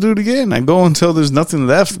again, I have to do it again. I go until there's nothing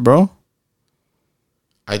left, bro.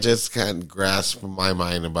 I just can't grasp my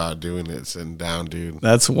mind about doing it sitting down, dude.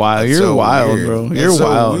 That's wild. That's You're so wild, weird. bro. That's You're so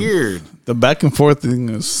wild. weird. The back and forth thing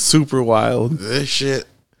is super wild. This shit.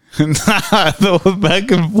 Nah, the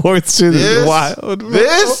back and forth shit is wild, bro.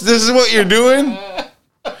 This is what you're doing?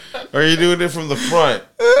 Or are you doing it from the front?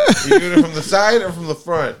 Are you doing it from the side or from the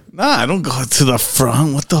front? Nah, I don't go to the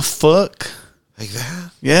front. What the fuck? Like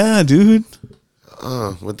that? Yeah, dude.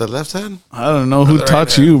 With the left hand? I don't know who Right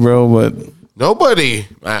taught hand. you, bro, but Nobody.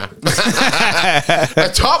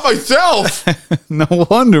 I taught myself. no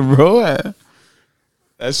wonder, bro.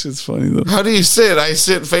 That shit's funny though. How do you sit? I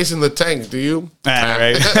sit facing the tank. Do you? All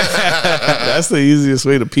right. That's the easiest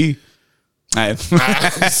way to pee.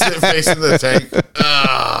 Sit facing the tank.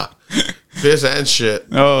 Piss and shit.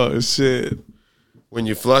 Oh shit! When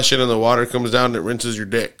you flush it and the water comes down, it rinses your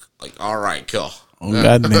dick. Like, all right, kill. Oh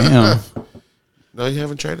goddamn! No, you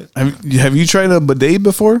haven't tried it? Have you tried a bidet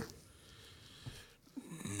before?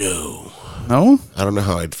 No. No. I don't know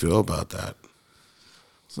how I'd feel about that.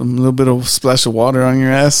 Some little bit of splash of water on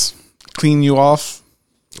your ass, clean you off.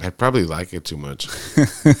 I'd probably like it too much.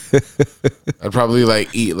 I'd probably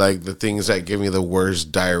like eat like the things that give me the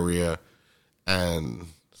worst diarrhea and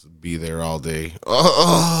be there all day.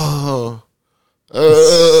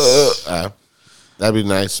 That'd be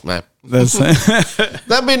nice, man. That's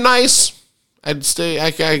That'd be nice. I'd stay.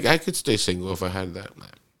 I could stay single if I had that.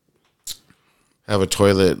 Have a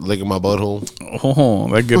toilet licking my butthole. oh,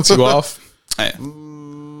 that gets you off.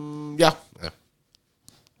 Yeah.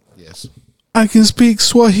 Yes. I can speak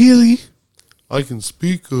Swahili. I can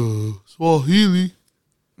speak Swahili.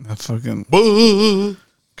 That fucking That's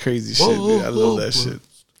crazy shit, dude. I love that shit.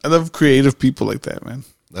 I love creative people like that, man.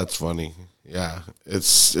 funny. Yeah,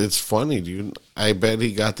 it's funny, dude. I bet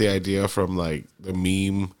he got the idea from like the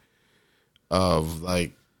meme of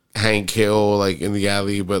like Hank Hill like in the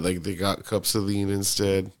alley, but like they got cups of lean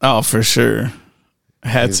instead. Oh, for sure.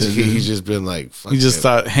 Had to. He's just been like, fuck He just it.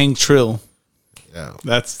 thought Hank Trill. Yeah.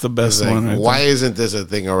 That's the best Like, one. Right why there. isn't this a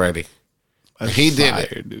thing already? That's he did fire,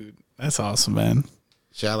 it. dude. That's awesome, man.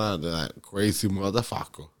 Shout out to that crazy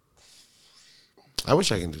motherfucker. I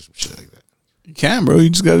wish I can do some shit like that. You can, bro. You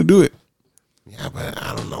just got to do it. Yeah, but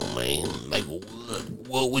I don't know, man. Like,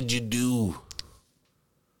 what would you do?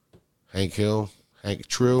 Hank Hill? Hank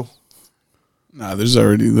Trill? Nah, there's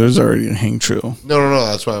already a Hank Trill. No.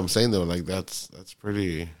 That's what I'm saying, though. Like, that's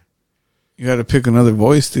pretty... You got to pick another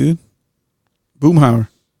voice, dude. Boomhauer.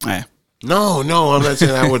 No, I'm not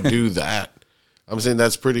saying I would do that. I'm saying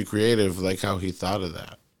that's pretty creative, like how he thought of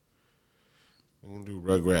that. I'm going to do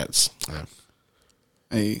Rugrats.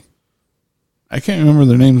 Hey. I can't remember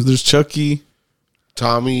their names. There's Chucky,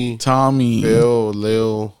 Tommy, Bill,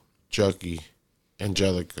 Lil, Chucky,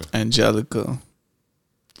 Angelica.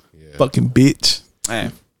 Yeah. Fucking bitch.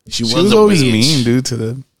 She She was was a always bitch. mean, dude, to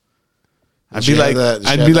them. I'd She be had like, that- she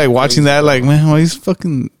I'd had be that like watching crazy- that, like, man, why is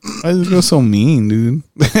this girl so mean, dude?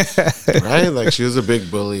 Right? Like, she was a big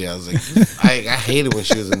bully. I was like, I hated when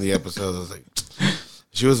she was in the episode. I was like,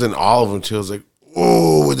 she was in all of them too. I was like,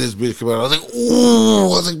 oh, when this bitch come out, I was like, oh,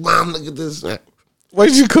 I was like, Mom, look at this.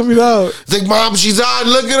 Why'd you coming out? It's like, Mom, she's on.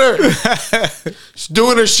 Look at her. She's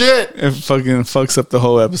doing her shit. It fucking fucks up the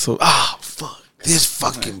whole episode. Oh, fuck. This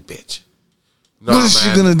fucking bitch. No, What is she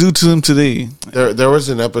man. gonna do to him today? There was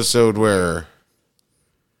an episode where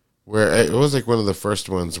it was like one of the first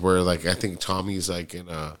ones where like I think Tommy's like in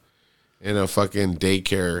a fucking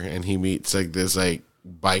daycare and he meets like this like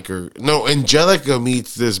biker. No, Angelica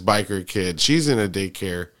meets this biker kid. She's in a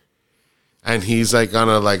daycare and he's like on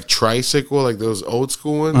a like tricycle, like those old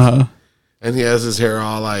school ones. And he has his hair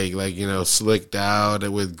all like slicked out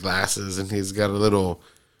and with glasses, and he's got a little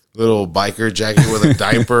biker jacket with a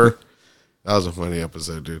diaper. That was a funny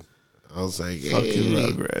episode, dude. I was like, Fucking hey.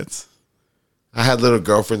 Rugrats. I had little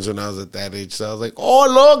girlfriends when I was at that age, so I was like, oh,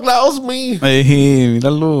 look, that was me. Hey,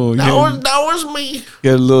 míralo. That was me.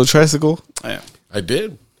 Get a little tricycle. Yeah. I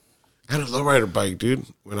did. I had a lowrider bike, dude,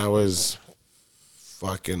 when I was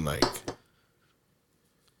fucking like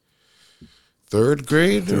third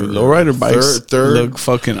grade. Dude, lowrider bikes third look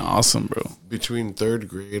fucking awesome, bro. between third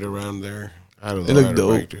grade around there. I had a They look lowrider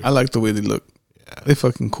dope. bike, dude. I like the way they look. Yeah. They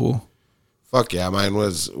fucking cool. Fuck yeah, mine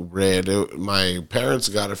was red. My parents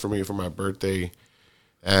got it for me for my birthday,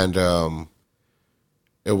 and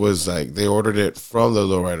it was like they ordered it from the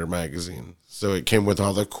Lowrider magazine, so it came with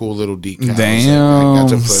all the cool little decals.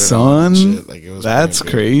 Damn, son. Shit. Like, it was That's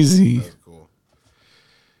pretty good. crazy. That was cool.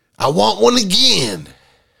 I want one again.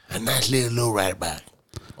 A nice little Lowrider bike.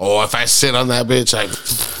 Oh, if I sit on that bitch,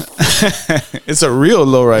 It's a real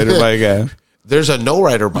lowrider bike, guy. there's a no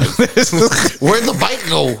rider bike. Where'd the bike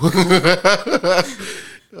go?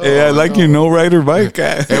 Hey, I like your no rider bike,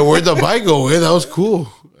 guy. Hey, where'd the bike go? Hey, that was cool.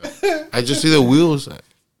 I just see the wheels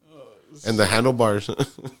and the handlebars.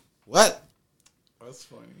 What? That's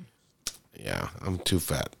funny. Yeah, I'm too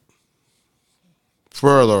fat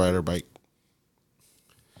for a lowrider bike.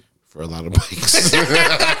 For a lot of bikes.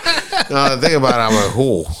 No, the thing about it, I'm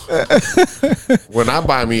like, when I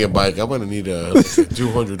buy me a bike, I'm gonna need a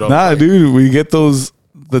 $200. Nah, bike. dude, we get those.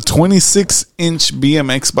 The 26-inch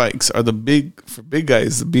BMX bikes are the big for big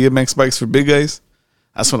guys. The BMX bikes for big guys.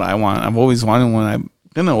 That's what I want. I've always wanted one. I'm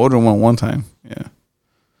gonna order one time. Yeah.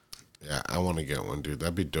 Yeah, I want to get one, dude.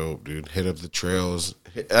 That'd be dope, dude. Hit up the trails.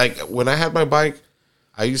 Like when I had my bike,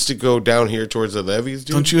 I used to go down here towards the levees,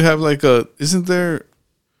 dude. Don't you have like a? Isn't there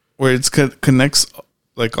where it's connects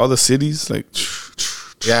like all the cities, like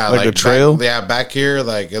Yeah, like a trail? Back here,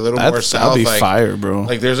 like a little more south. That'd be like, fire, bro.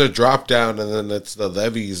 Like there's a drop down, and then it's the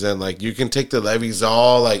levees, and like you can take the levees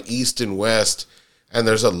all like east and west, and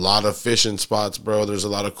there's a lot of fishing spots, bro. There's a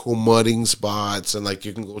lot of cool mudding spots, and like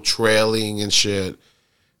you can go trailing and shit.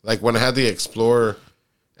 Like when I had the Explorer,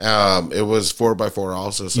 it was 4x4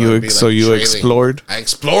 also. So, you it'd be, like, you trailing. explored? I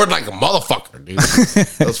explored like a motherfucker, dude.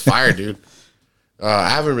 That was fire, dude. I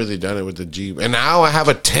haven't really done it with the Jeep, and now I have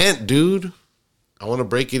a tent, dude. I want to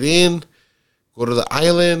break it in, go to the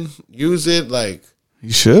island, use it. Like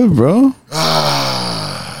You should, bro. but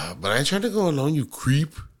I ain't trying to go alone, you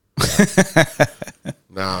creep.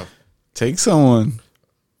 Nah. Take someone.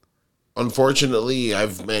 Unfortunately,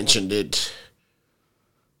 I've mentioned it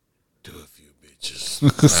to a few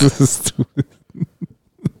bitches.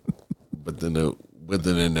 but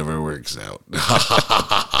then it never works out.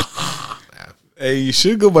 Hey, you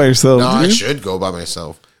should go by yourself. No, I dude. should go by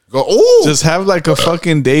myself. Go. Oh, Just have like a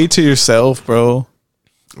fucking day to yourself, bro.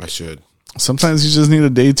 I should. Sometimes you just need a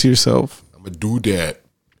day to yourself. I'm gonna do that.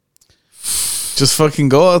 Just fucking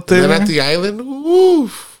go out there. Then at the island, ooh,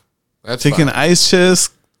 that's Take fine. an ice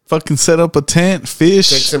chest, fucking set up a tent, fish.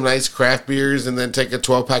 Take some nice craft beers, and then take a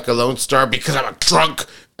 12-pack of Lone Star because I'm a drunk,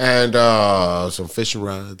 and some fishing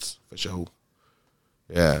rods for sure.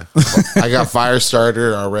 Yeah, I got fire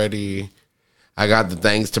starter already. I got the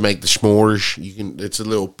things to make the s'mores. You can. It's a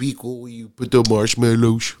little pickle. You put the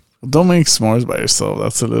marshmallows. Don't make s'mores by yourself.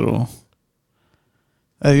 That's a little.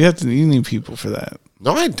 You need people for that.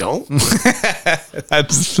 No, I don't. I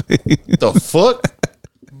just The fuck?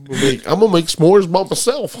 I'm gonna make s'mores by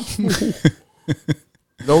myself.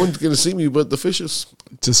 No one's gonna see me but the fishes.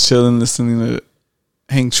 just chilling, listening to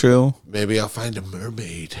Hank Trill Maybe I'll find a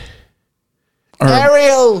mermaid. or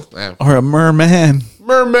Ariel, yeah. or a merman.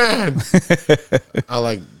 Merman. I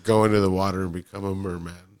like going to the water and become a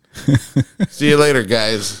merman. See you later,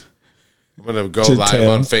 guys. I'm gonna go To live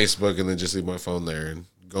tail. on Facebook and then just leave my phone there and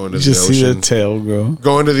go into You the just see the ocean. tail, bro.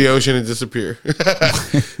 Go into the ocean and disappear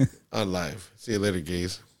on live. See you later,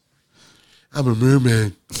 gays. I'm a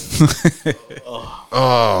merman.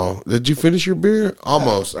 Oh, did you finish your beer?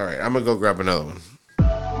 Almost. All right, I'm gonna go grab another one.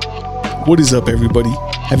 What is up, everybody?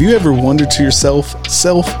 Have you ever wondered to yourself,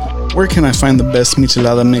 where can I find the best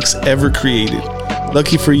michelada mix ever created?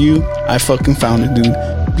 Lucky for you, I fucking found it, dude.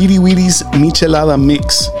 Beady Weedy's Michelada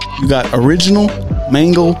Mix. You got original,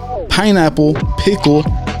 mango, pineapple, pickle,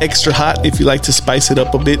 extra hot if you like to spice it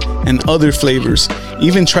up a bit, and other flavors.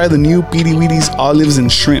 Even try the new Beady Weedy's Olives and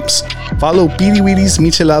Shrimps. Follow Beady Weedy's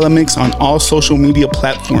Michelada Mix on all social media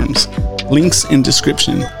platforms. Links in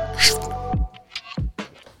description.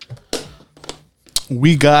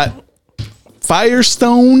 We got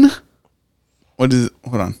Firestone. What is it?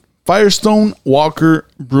 Hold on. Firestone Walker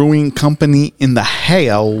Brewing Company in the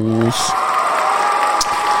house.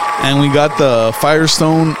 And we got the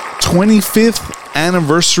Firestone 25th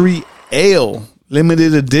Anniversary Ale.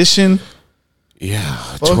 Limited edition. Yeah,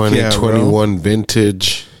 Fuck 2021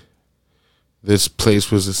 vintage. This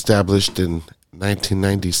place was established in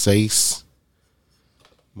 1996.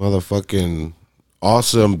 Motherfucking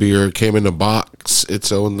awesome beer. Came in a box,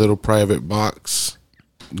 its own little private box.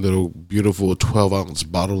 Little beautiful 12-ounce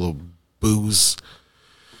bottle of booze.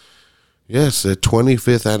 Yes, a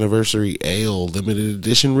 25th anniversary ale, limited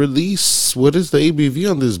edition release. What is the ABV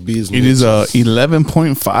on this business? It is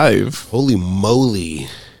 11.5. Holy moly.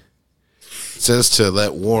 It says to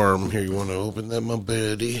let warm. Here, you want to open that, my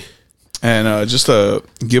buddy? And just to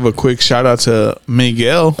give a quick shout out to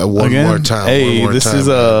Miguel. One again. more time. Hey, one more this time, is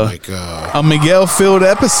man. a Miguel filled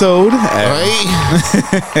episode.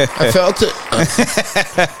 I felt it.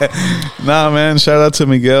 Nah, man. Shout out to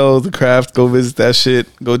Miguel, the craft. Go visit that shit.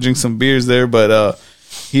 Go drink some beers there. But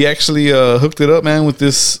he actually hooked it up, man, with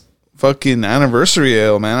this fucking anniversary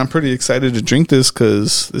ale, man. I'm pretty excited to drink this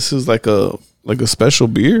because this is like a special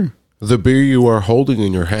beer. The beer you are holding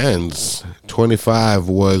in your hands, 25,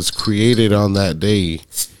 was created on that day.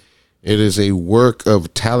 It is a work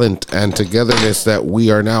of talent and togetherness that we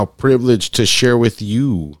are now privileged to share with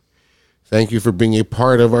you. Thank you for being a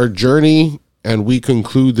part of our journey, and we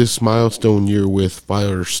conclude this milestone year with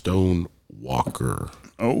Firestone Walker.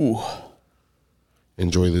 Oh,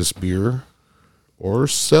 Enjoy this beer or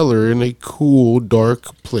cellar in a cool,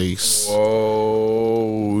 dark place.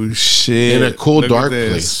 oh shit! In a cool, Look at dark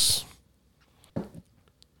this. place.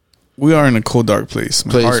 We are in a cool, dark place.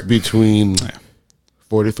 My Place heart- between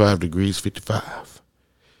 45 degrees, 55.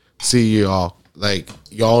 See, y'all. Like,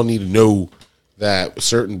 y'all need to know that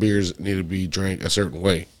certain beers need to be drank a certain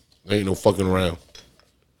way. There ain't no fucking around.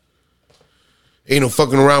 Ain't no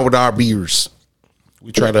fucking around with our beers.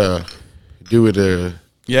 We try to do it.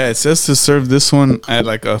 Yeah, it says to serve this one at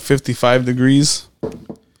like a 55 degrees.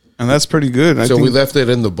 And that's pretty good. So we left it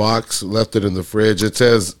in the box, left it in the fridge. It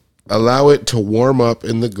says, allow it to warm up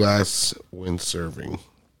in the glass when serving.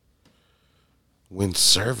 When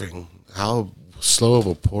serving? How slow of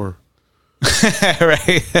a pour?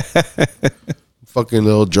 Right. Fucking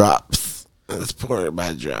little drops. Let's pour it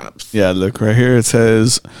by drops. Yeah, look right here. It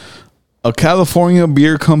says a California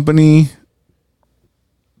beer company.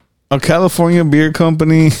 Hold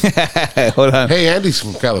on. Hey, Andy's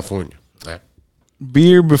from California.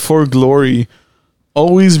 Beer before glory.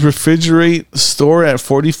 Always refrigerate, store at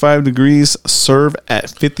 45 degrees, serve at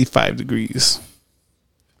 55 degrees.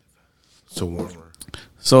 So warmer.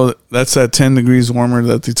 So that's at 10 degrees warmer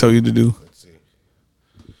that they tell you to do. Let's see.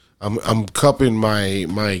 I'm cupping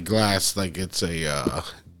my glass like it's a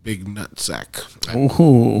big nut sack.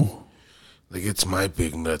 Ooh. Like it's my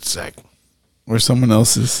big nut sack. Or someone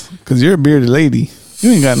else's. Because you're a bearded lady.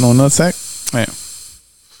 You ain't got no nutsack. Right.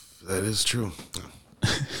 That is true.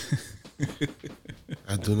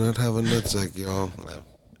 I do not have a nutsack, y'all.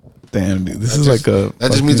 Damn, dude. This is like a...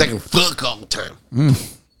 That just means I can fuck all the time.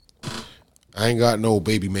 I ain't got no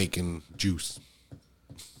baby making juice.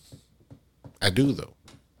 I do, though.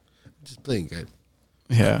 Just playing, guys.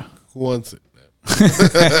 Yeah. Who wants it?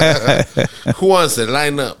 Who wants it?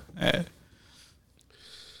 Line up.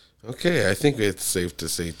 Okay, I think it's safe to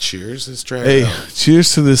say cheers. Let's try it out.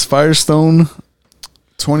 Cheers to this Firestone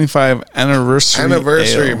 25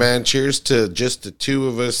 anniversary ale. Man. Cheers to just the two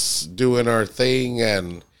of us doing our thing,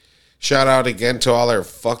 and shout out again to all our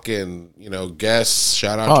fucking, guests.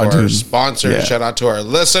 Shout out to our sponsors. Yeah. Shout out to our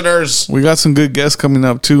listeners. We got some good guests coming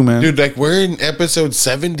up too, man. Dude, like we're in episode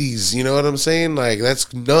 70s, you know what I'm saying? Like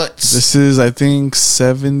that's nuts. This is, I think,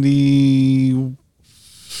 72?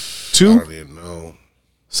 I don't even know.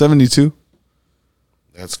 72.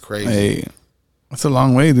 That's crazy. Hey, that's a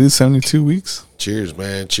long way, dude. 72 weeks. Cheers,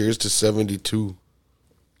 man. Cheers to 72.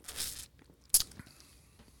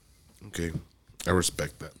 Okay. I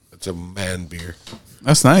respect that. It's a man beer.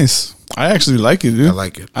 That's nice. I actually like it, dude. I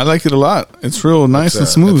like it. I like it a lot. It's real nice and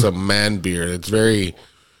smooth. It's a man beer. It's very,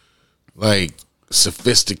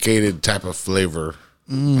 sophisticated type of flavor.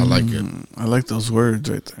 I like it. I like those words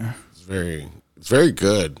right there. It's very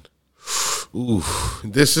good. Ooh,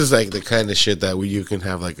 this is like the kind of shit that you can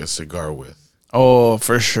have like a cigar with. Oh,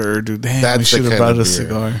 for sure, dude. Damn, That's we should have the brought kind a of beer.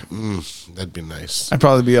 cigar. That'd be nice. I'd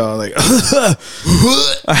probably be all like,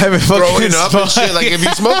 I haven't fucking Throwing up and shit. Like if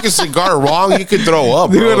you smoke a cigar wrong, you could throw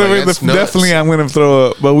up. Bro. Like, that's nuts. Definitely, I'm gonna throw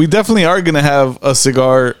up. But we definitely are gonna have a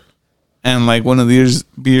cigar and like one of these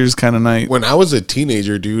beers kind of night. When I was a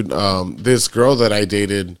teenager, dude, this girl that I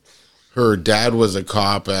dated, her dad was a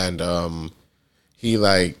cop, and he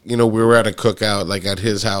we were at a cookout like at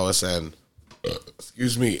his house, and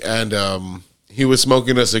excuse me, and he was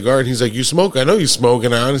smoking a cigar, and he's like, "You smoke? I know you smoke."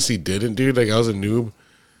 And I honestly didn't, dude. Like I was a noob.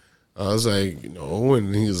 I was like, "No,"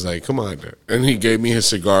 and he was like, "Come on," and he gave me his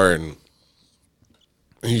cigar, and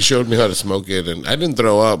he showed me how to smoke it, and I didn't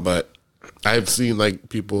throw up, but I've seen like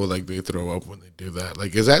people like they throw up when they do that.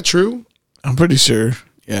 Like, is that true? I'm pretty sure.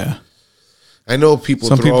 Yeah. I know people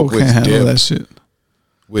Some throw people up can't with handle dip. that shit.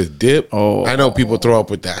 With dip? Oh. I know people throw up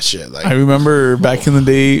with that shit. Like I remember back in the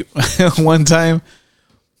day, one time,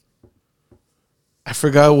 I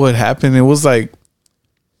forgot what happened. It was like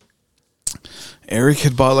Eric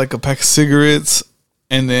had bought like a pack of cigarettes,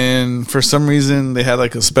 and then for some reason they had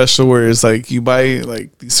like a special where it's like you buy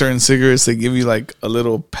like these certain cigarettes, they give you like a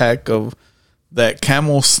little pack of that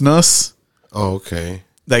Camel Snus. Oh, okay.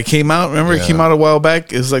 That came out. Remember, it came out a while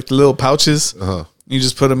back. It was like the little pouches. Uh-huh. You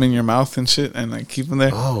just put them in your mouth and shit, and like keep them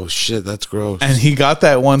there. Oh shit, that's gross. And he got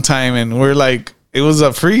that one time, and we're like, it was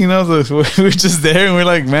free, we were just there, and we're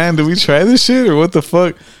like, man, do we try this shit or what the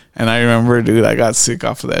fuck? And I remember, dude, I got sick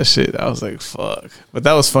off of that shit. I was like, fuck. But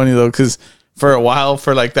that was funny though, because for a while,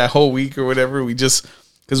 for like that whole week or whatever, because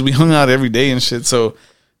we hung out every day and shit, so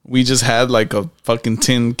we just had like a fucking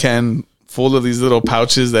tin can full of these little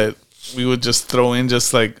pouches that we would just throw in,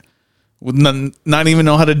 just like. Would not even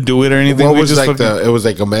know how to do it or anything. What was like it was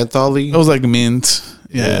like a menthol-y? It was like mint.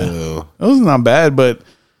 Yeah. Ew. It was not bad, but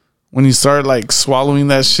when you start like swallowing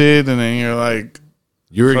that shit and then you're like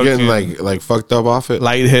you were getting like fucked up off it?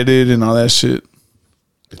 Lightheaded and all that shit.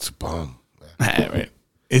 It's a bomb. Right.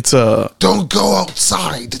 It's don't go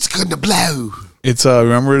outside. It's gonna blow. It's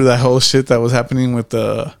remember that whole shit that was happening with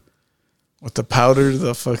the powder,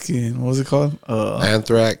 the fucking, what was it called?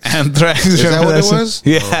 Anthrax. Is that what it was?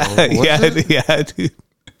 Yeah, yeah, dude.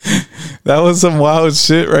 That was some wild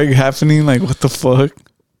shit, right? Happening, like, what the fuck?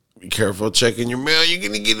 Be careful checking your mail. You're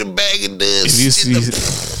gonna get a bag of this.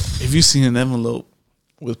 If you see an envelope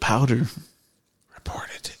with powder, Report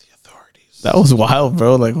it to the authorities. that was wild,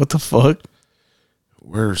 bro. Like, what the fuck?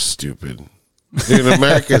 We're stupid. Dude,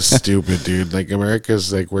 America's stupid, dude. Like,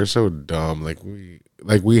 America's like, we're so dumb. Like,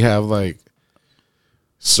 we have like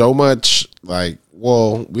so much, like,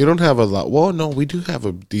 well, we don't have a lot. Well, no, we do have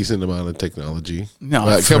a decent amount of technology. No,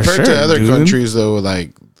 But for compared sure, to other dude. countries, though,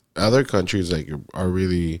 like other countries, like are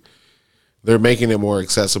really, they're making it more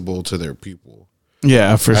accessible to their people.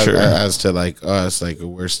 Yeah, for sure. As to like us, like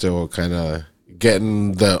we're still kind of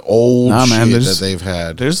getting the old Nah, man, shit there's- that they've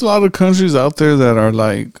had. There's a lot of countries out there that are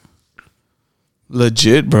like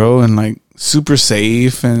legit, bro, and like super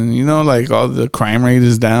safe, and you know, like all the crime rate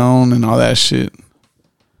is down and all that shit.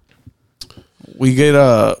 We get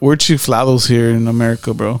we're chiflados here in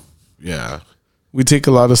America, bro. Yeah, We take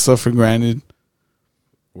a lot of stuff for granted.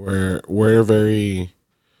 we're a very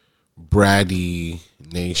bratty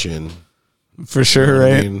nation. For sure,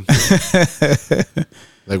 You know what I right? mean?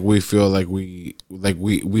 Like we feel like we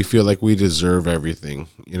feel like we deserve everything.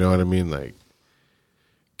 You know what I mean? Like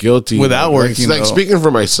guilty Without like, working, Like though. speaking for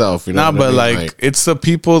myself, you know. Nah, what I but mean? like it's the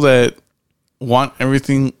people that want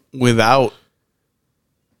everything without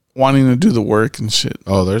wanting to do the work and shit.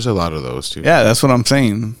 oh, there's a lot of those too. Yeah, that's what I'm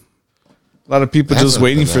saying. A lot of people That's just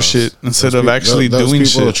waiting something for else. shit instead Those of peop- actually those doing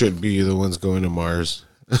people shit. should be the ones going to Mars.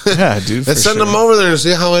 Yeah, dude. Let's for send sure. them over there and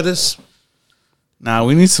see how it is. Nah,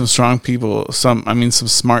 we need some strong people. Some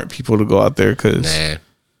smart people to go out there because. Nah.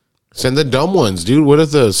 Send the dumb ones, dude. What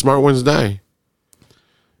if the smart ones die?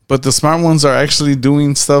 But the smart ones are actually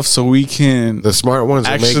doing stuff so we can. The smart ones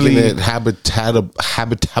are Actually- making it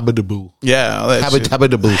habitable. Yeah, all that shit.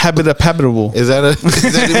 Habitable. Habitable. Is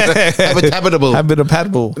that even habitable?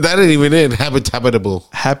 Habitable. That ain't even it. Habitable.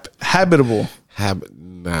 Habitable.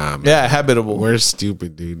 Nah, man. Yeah, habitable. We're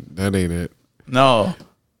stupid, dude. That ain't it. No.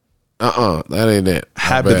 That ain't it.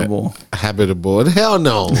 I bet. Habitable. Habitable. Hell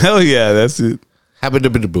no. Hell yeah, that's it.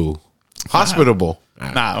 Habitable. Hospitable.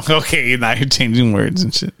 Nah, okay, now you're changing words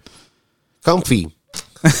and shit. Comfy.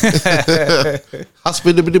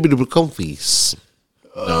 Hospitable comfies.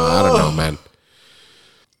 No, I don't know, man.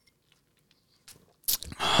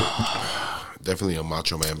 Definitely a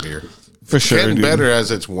Macho Man beer. For sure, Getting dude. better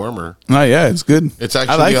as it's warmer. No, yeah, it's good. It's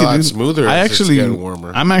actually a lot dude. smoother I as it's actually, getting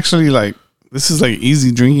warmer. I'm actually like, this is like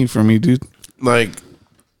easy drinking for me, dude. Like,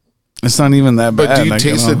 It's not even that but bad. do you like,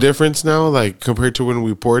 taste know. the difference now? Like, compared to when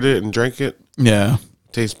we poured it and drank it? Yeah,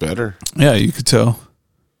 Tastes better. yeah, you could tell.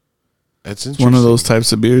 That's It's interesting. one of those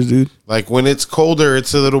types of beers, dude. Like, when it's colder,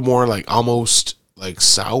 it's a little more like almost like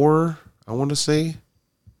sour, I want to say.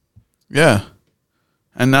 Yeah,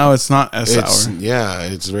 and now it's not as It's, sour yeah,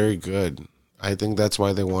 it's very good. I think that's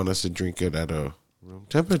why they want us to drink it at a room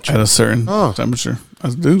temperature. at a certain Oh. temperature.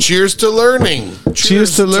 That's dude. Cheers to learning.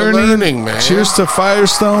 Cheers to learning, man. Cheers to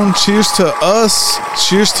Firestone. Cheers to us.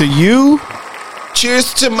 Cheers to you.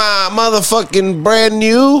 Cheers to my motherfucking brand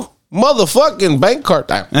new motherfucking bank card.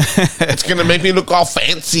 It's gonna make me look all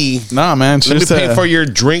fancy. Nah, man. Let me Cheers pay to for your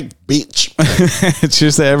drink, bitch.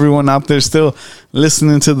 cheers to everyone out there still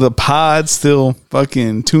listening to the pod, still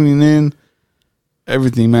fucking tuning in.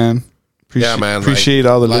 Everything, man. Yeah, man, like- Appreciate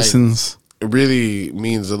all the like- listens. It really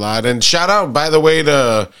means a lot. And shout out, by the way,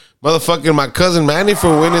 to motherfucking my cousin Manny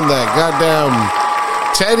for winning that goddamn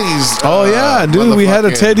Teddy's. Oh yeah, dude. We had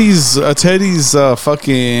a motherfucking- Teddy's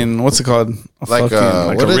fucking what's it called? Like, Fucking,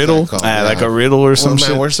 like what a is riddle. that called? Like Yeah. a riddle or some Well, shit.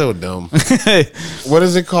 man, we're so dumb. It's What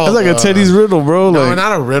is it called? like a Teddy's riddle, bro. No, Like,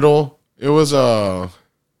 not a riddle. It was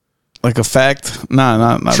like a fact.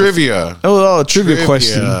 Nah, not trivia. Oh, trivia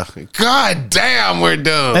question. God damn, we're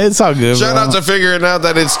dumb. It's all good. Shout bro. out to figuring out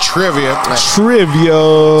that it's trivia. Trivia.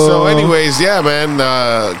 So, anyways, yeah, man.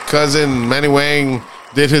 Cousin Manny Wang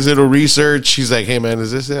did his little research. He's like, "Hey, man,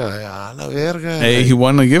 is this it?" I know, Hey, he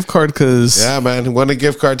won a gift card because yeah, man. He won a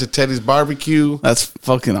gift card to Teddy's Barbecue. that's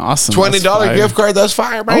fucking awesome. $20 gift card. That's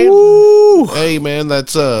fire, man. Ooh, Hey, man,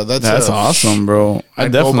 that's awesome, bro. I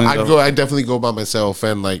definitely, I'd definitely go by myself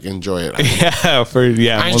and like enjoy it. I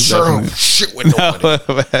I ain't most sure definitely. shit with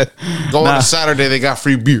nobody. Go on a Saturday, they got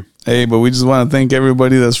free beer. Hey, but we just want to thank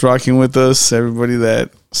everybody that's rocking with us, everybody that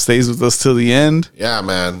stays with us till the end. Yeah,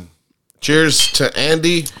 man. Cheers to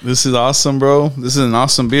Andy. This is awesome, bro. This is an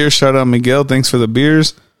awesome beer. Shout out Miguel. Thanks for the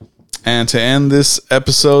beers. And to end this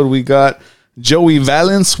episode, we got Joey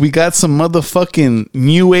Valence. We got some motherfucking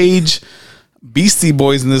new age Beastie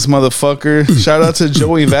Boys in this motherfucker. Shout out to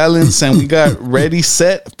Joey Valence. And we got Ready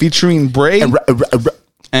Set featuring Bray.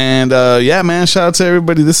 And yeah, man, shout out to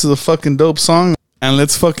everybody. This is a fucking dope song. And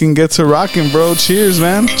let's fucking get to rocking, bro. Cheers,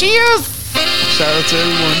 man. Cheers. Shout out to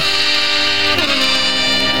everyone.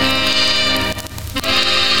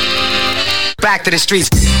 back to the streets.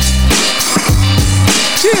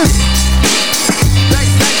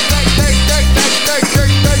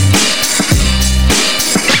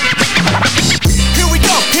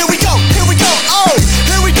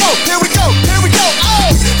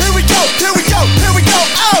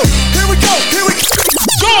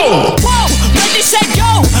 Whoa, ready, set,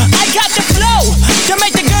 go. I got the flow to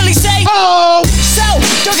make the girlie say, oh. So,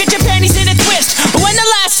 don't get your panties in a twist. When the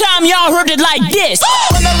last time y'all heard it like this?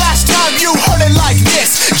 When the last time you heard it like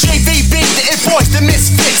this? JVB, the It Boys, the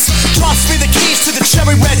Misfits. Toss me the keys to the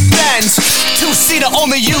cherry red Benz. Two-seater,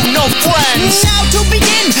 only you, no friends. Now to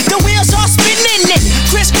begin, the wheels are spinning it.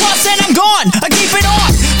 Crisscross and I'm gone, I keep it on.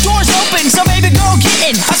 Doors open, so baby girl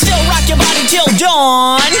get in. I still rock your body till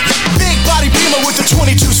dawn. Big body Beamer with the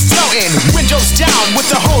 22s floating. Windows down with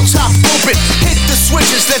the whole top open. Hit the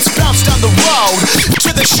switches, let's bounce down the road.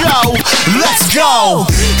 To the show, let's go.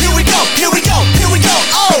 Here we go, here we go, here we go.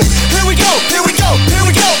 Oh, here we go, here we go, here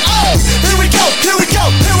we go. Oh, here we go, here we go,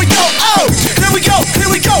 here we go. Oh, here we go, here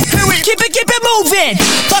we go, here we go. Keep it moving.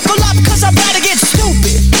 Buckle up, cause I'm about to get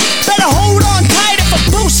stupid. Better hold on tight if I'm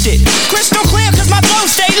boosted. Crystal clear, cause my flow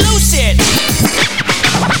stay lucid.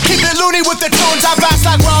 Keep it loony with the tunes, I bounce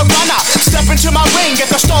like Road Runner. Step into my ring, get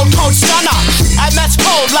the Stone Cold Stunner. And that's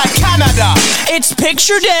cold like Canada. It's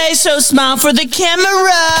picture day, so smile for the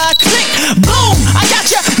camera. Click, boom, I got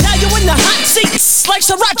ya. Now you in the hot seats like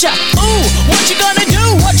Sriracha. Ooh, what you gonna do?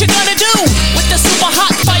 What you gonna do with the super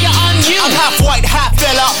hot fire on you? I'm half white, half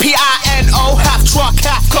fella, P-I-N-O. Half truck,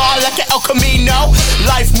 half car, like an El Camino.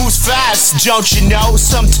 Life moves fast, don't you know?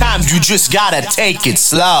 Sometimes you just gotta take it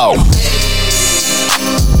slow.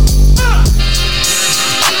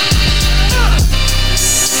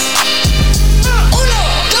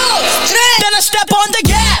 Then I step on the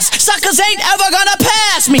gas. Suckers ain't ever gonna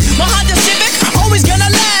pass me. My Honda Civic always gonna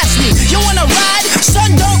last me. You wanna ride? Son,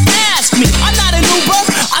 don't ask me. I'm not an Uber,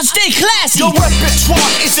 I stay classy. Your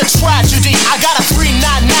repertoire is a tragedy. I got a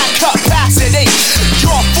 399 capacity.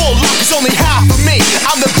 Your full luck is only half of me.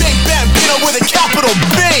 I'm the Big Bambino with a capital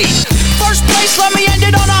B. First place, let me end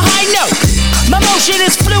it on a high note. My motion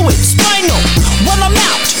is fluid, spinal. Well, I'm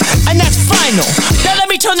out, and that's final. Now let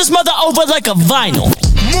me turn this mother over like a vinyl.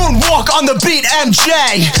 Moonwalk on the beat, MJ.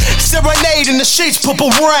 Serenade in the sheets, purple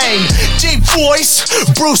rain. Deep voice,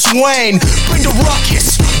 Bruce Wayne. Bring the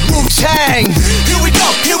ruckus, Wu-Tang. Here we go,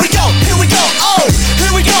 here we go, here we go. Oh,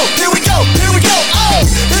 here we go, here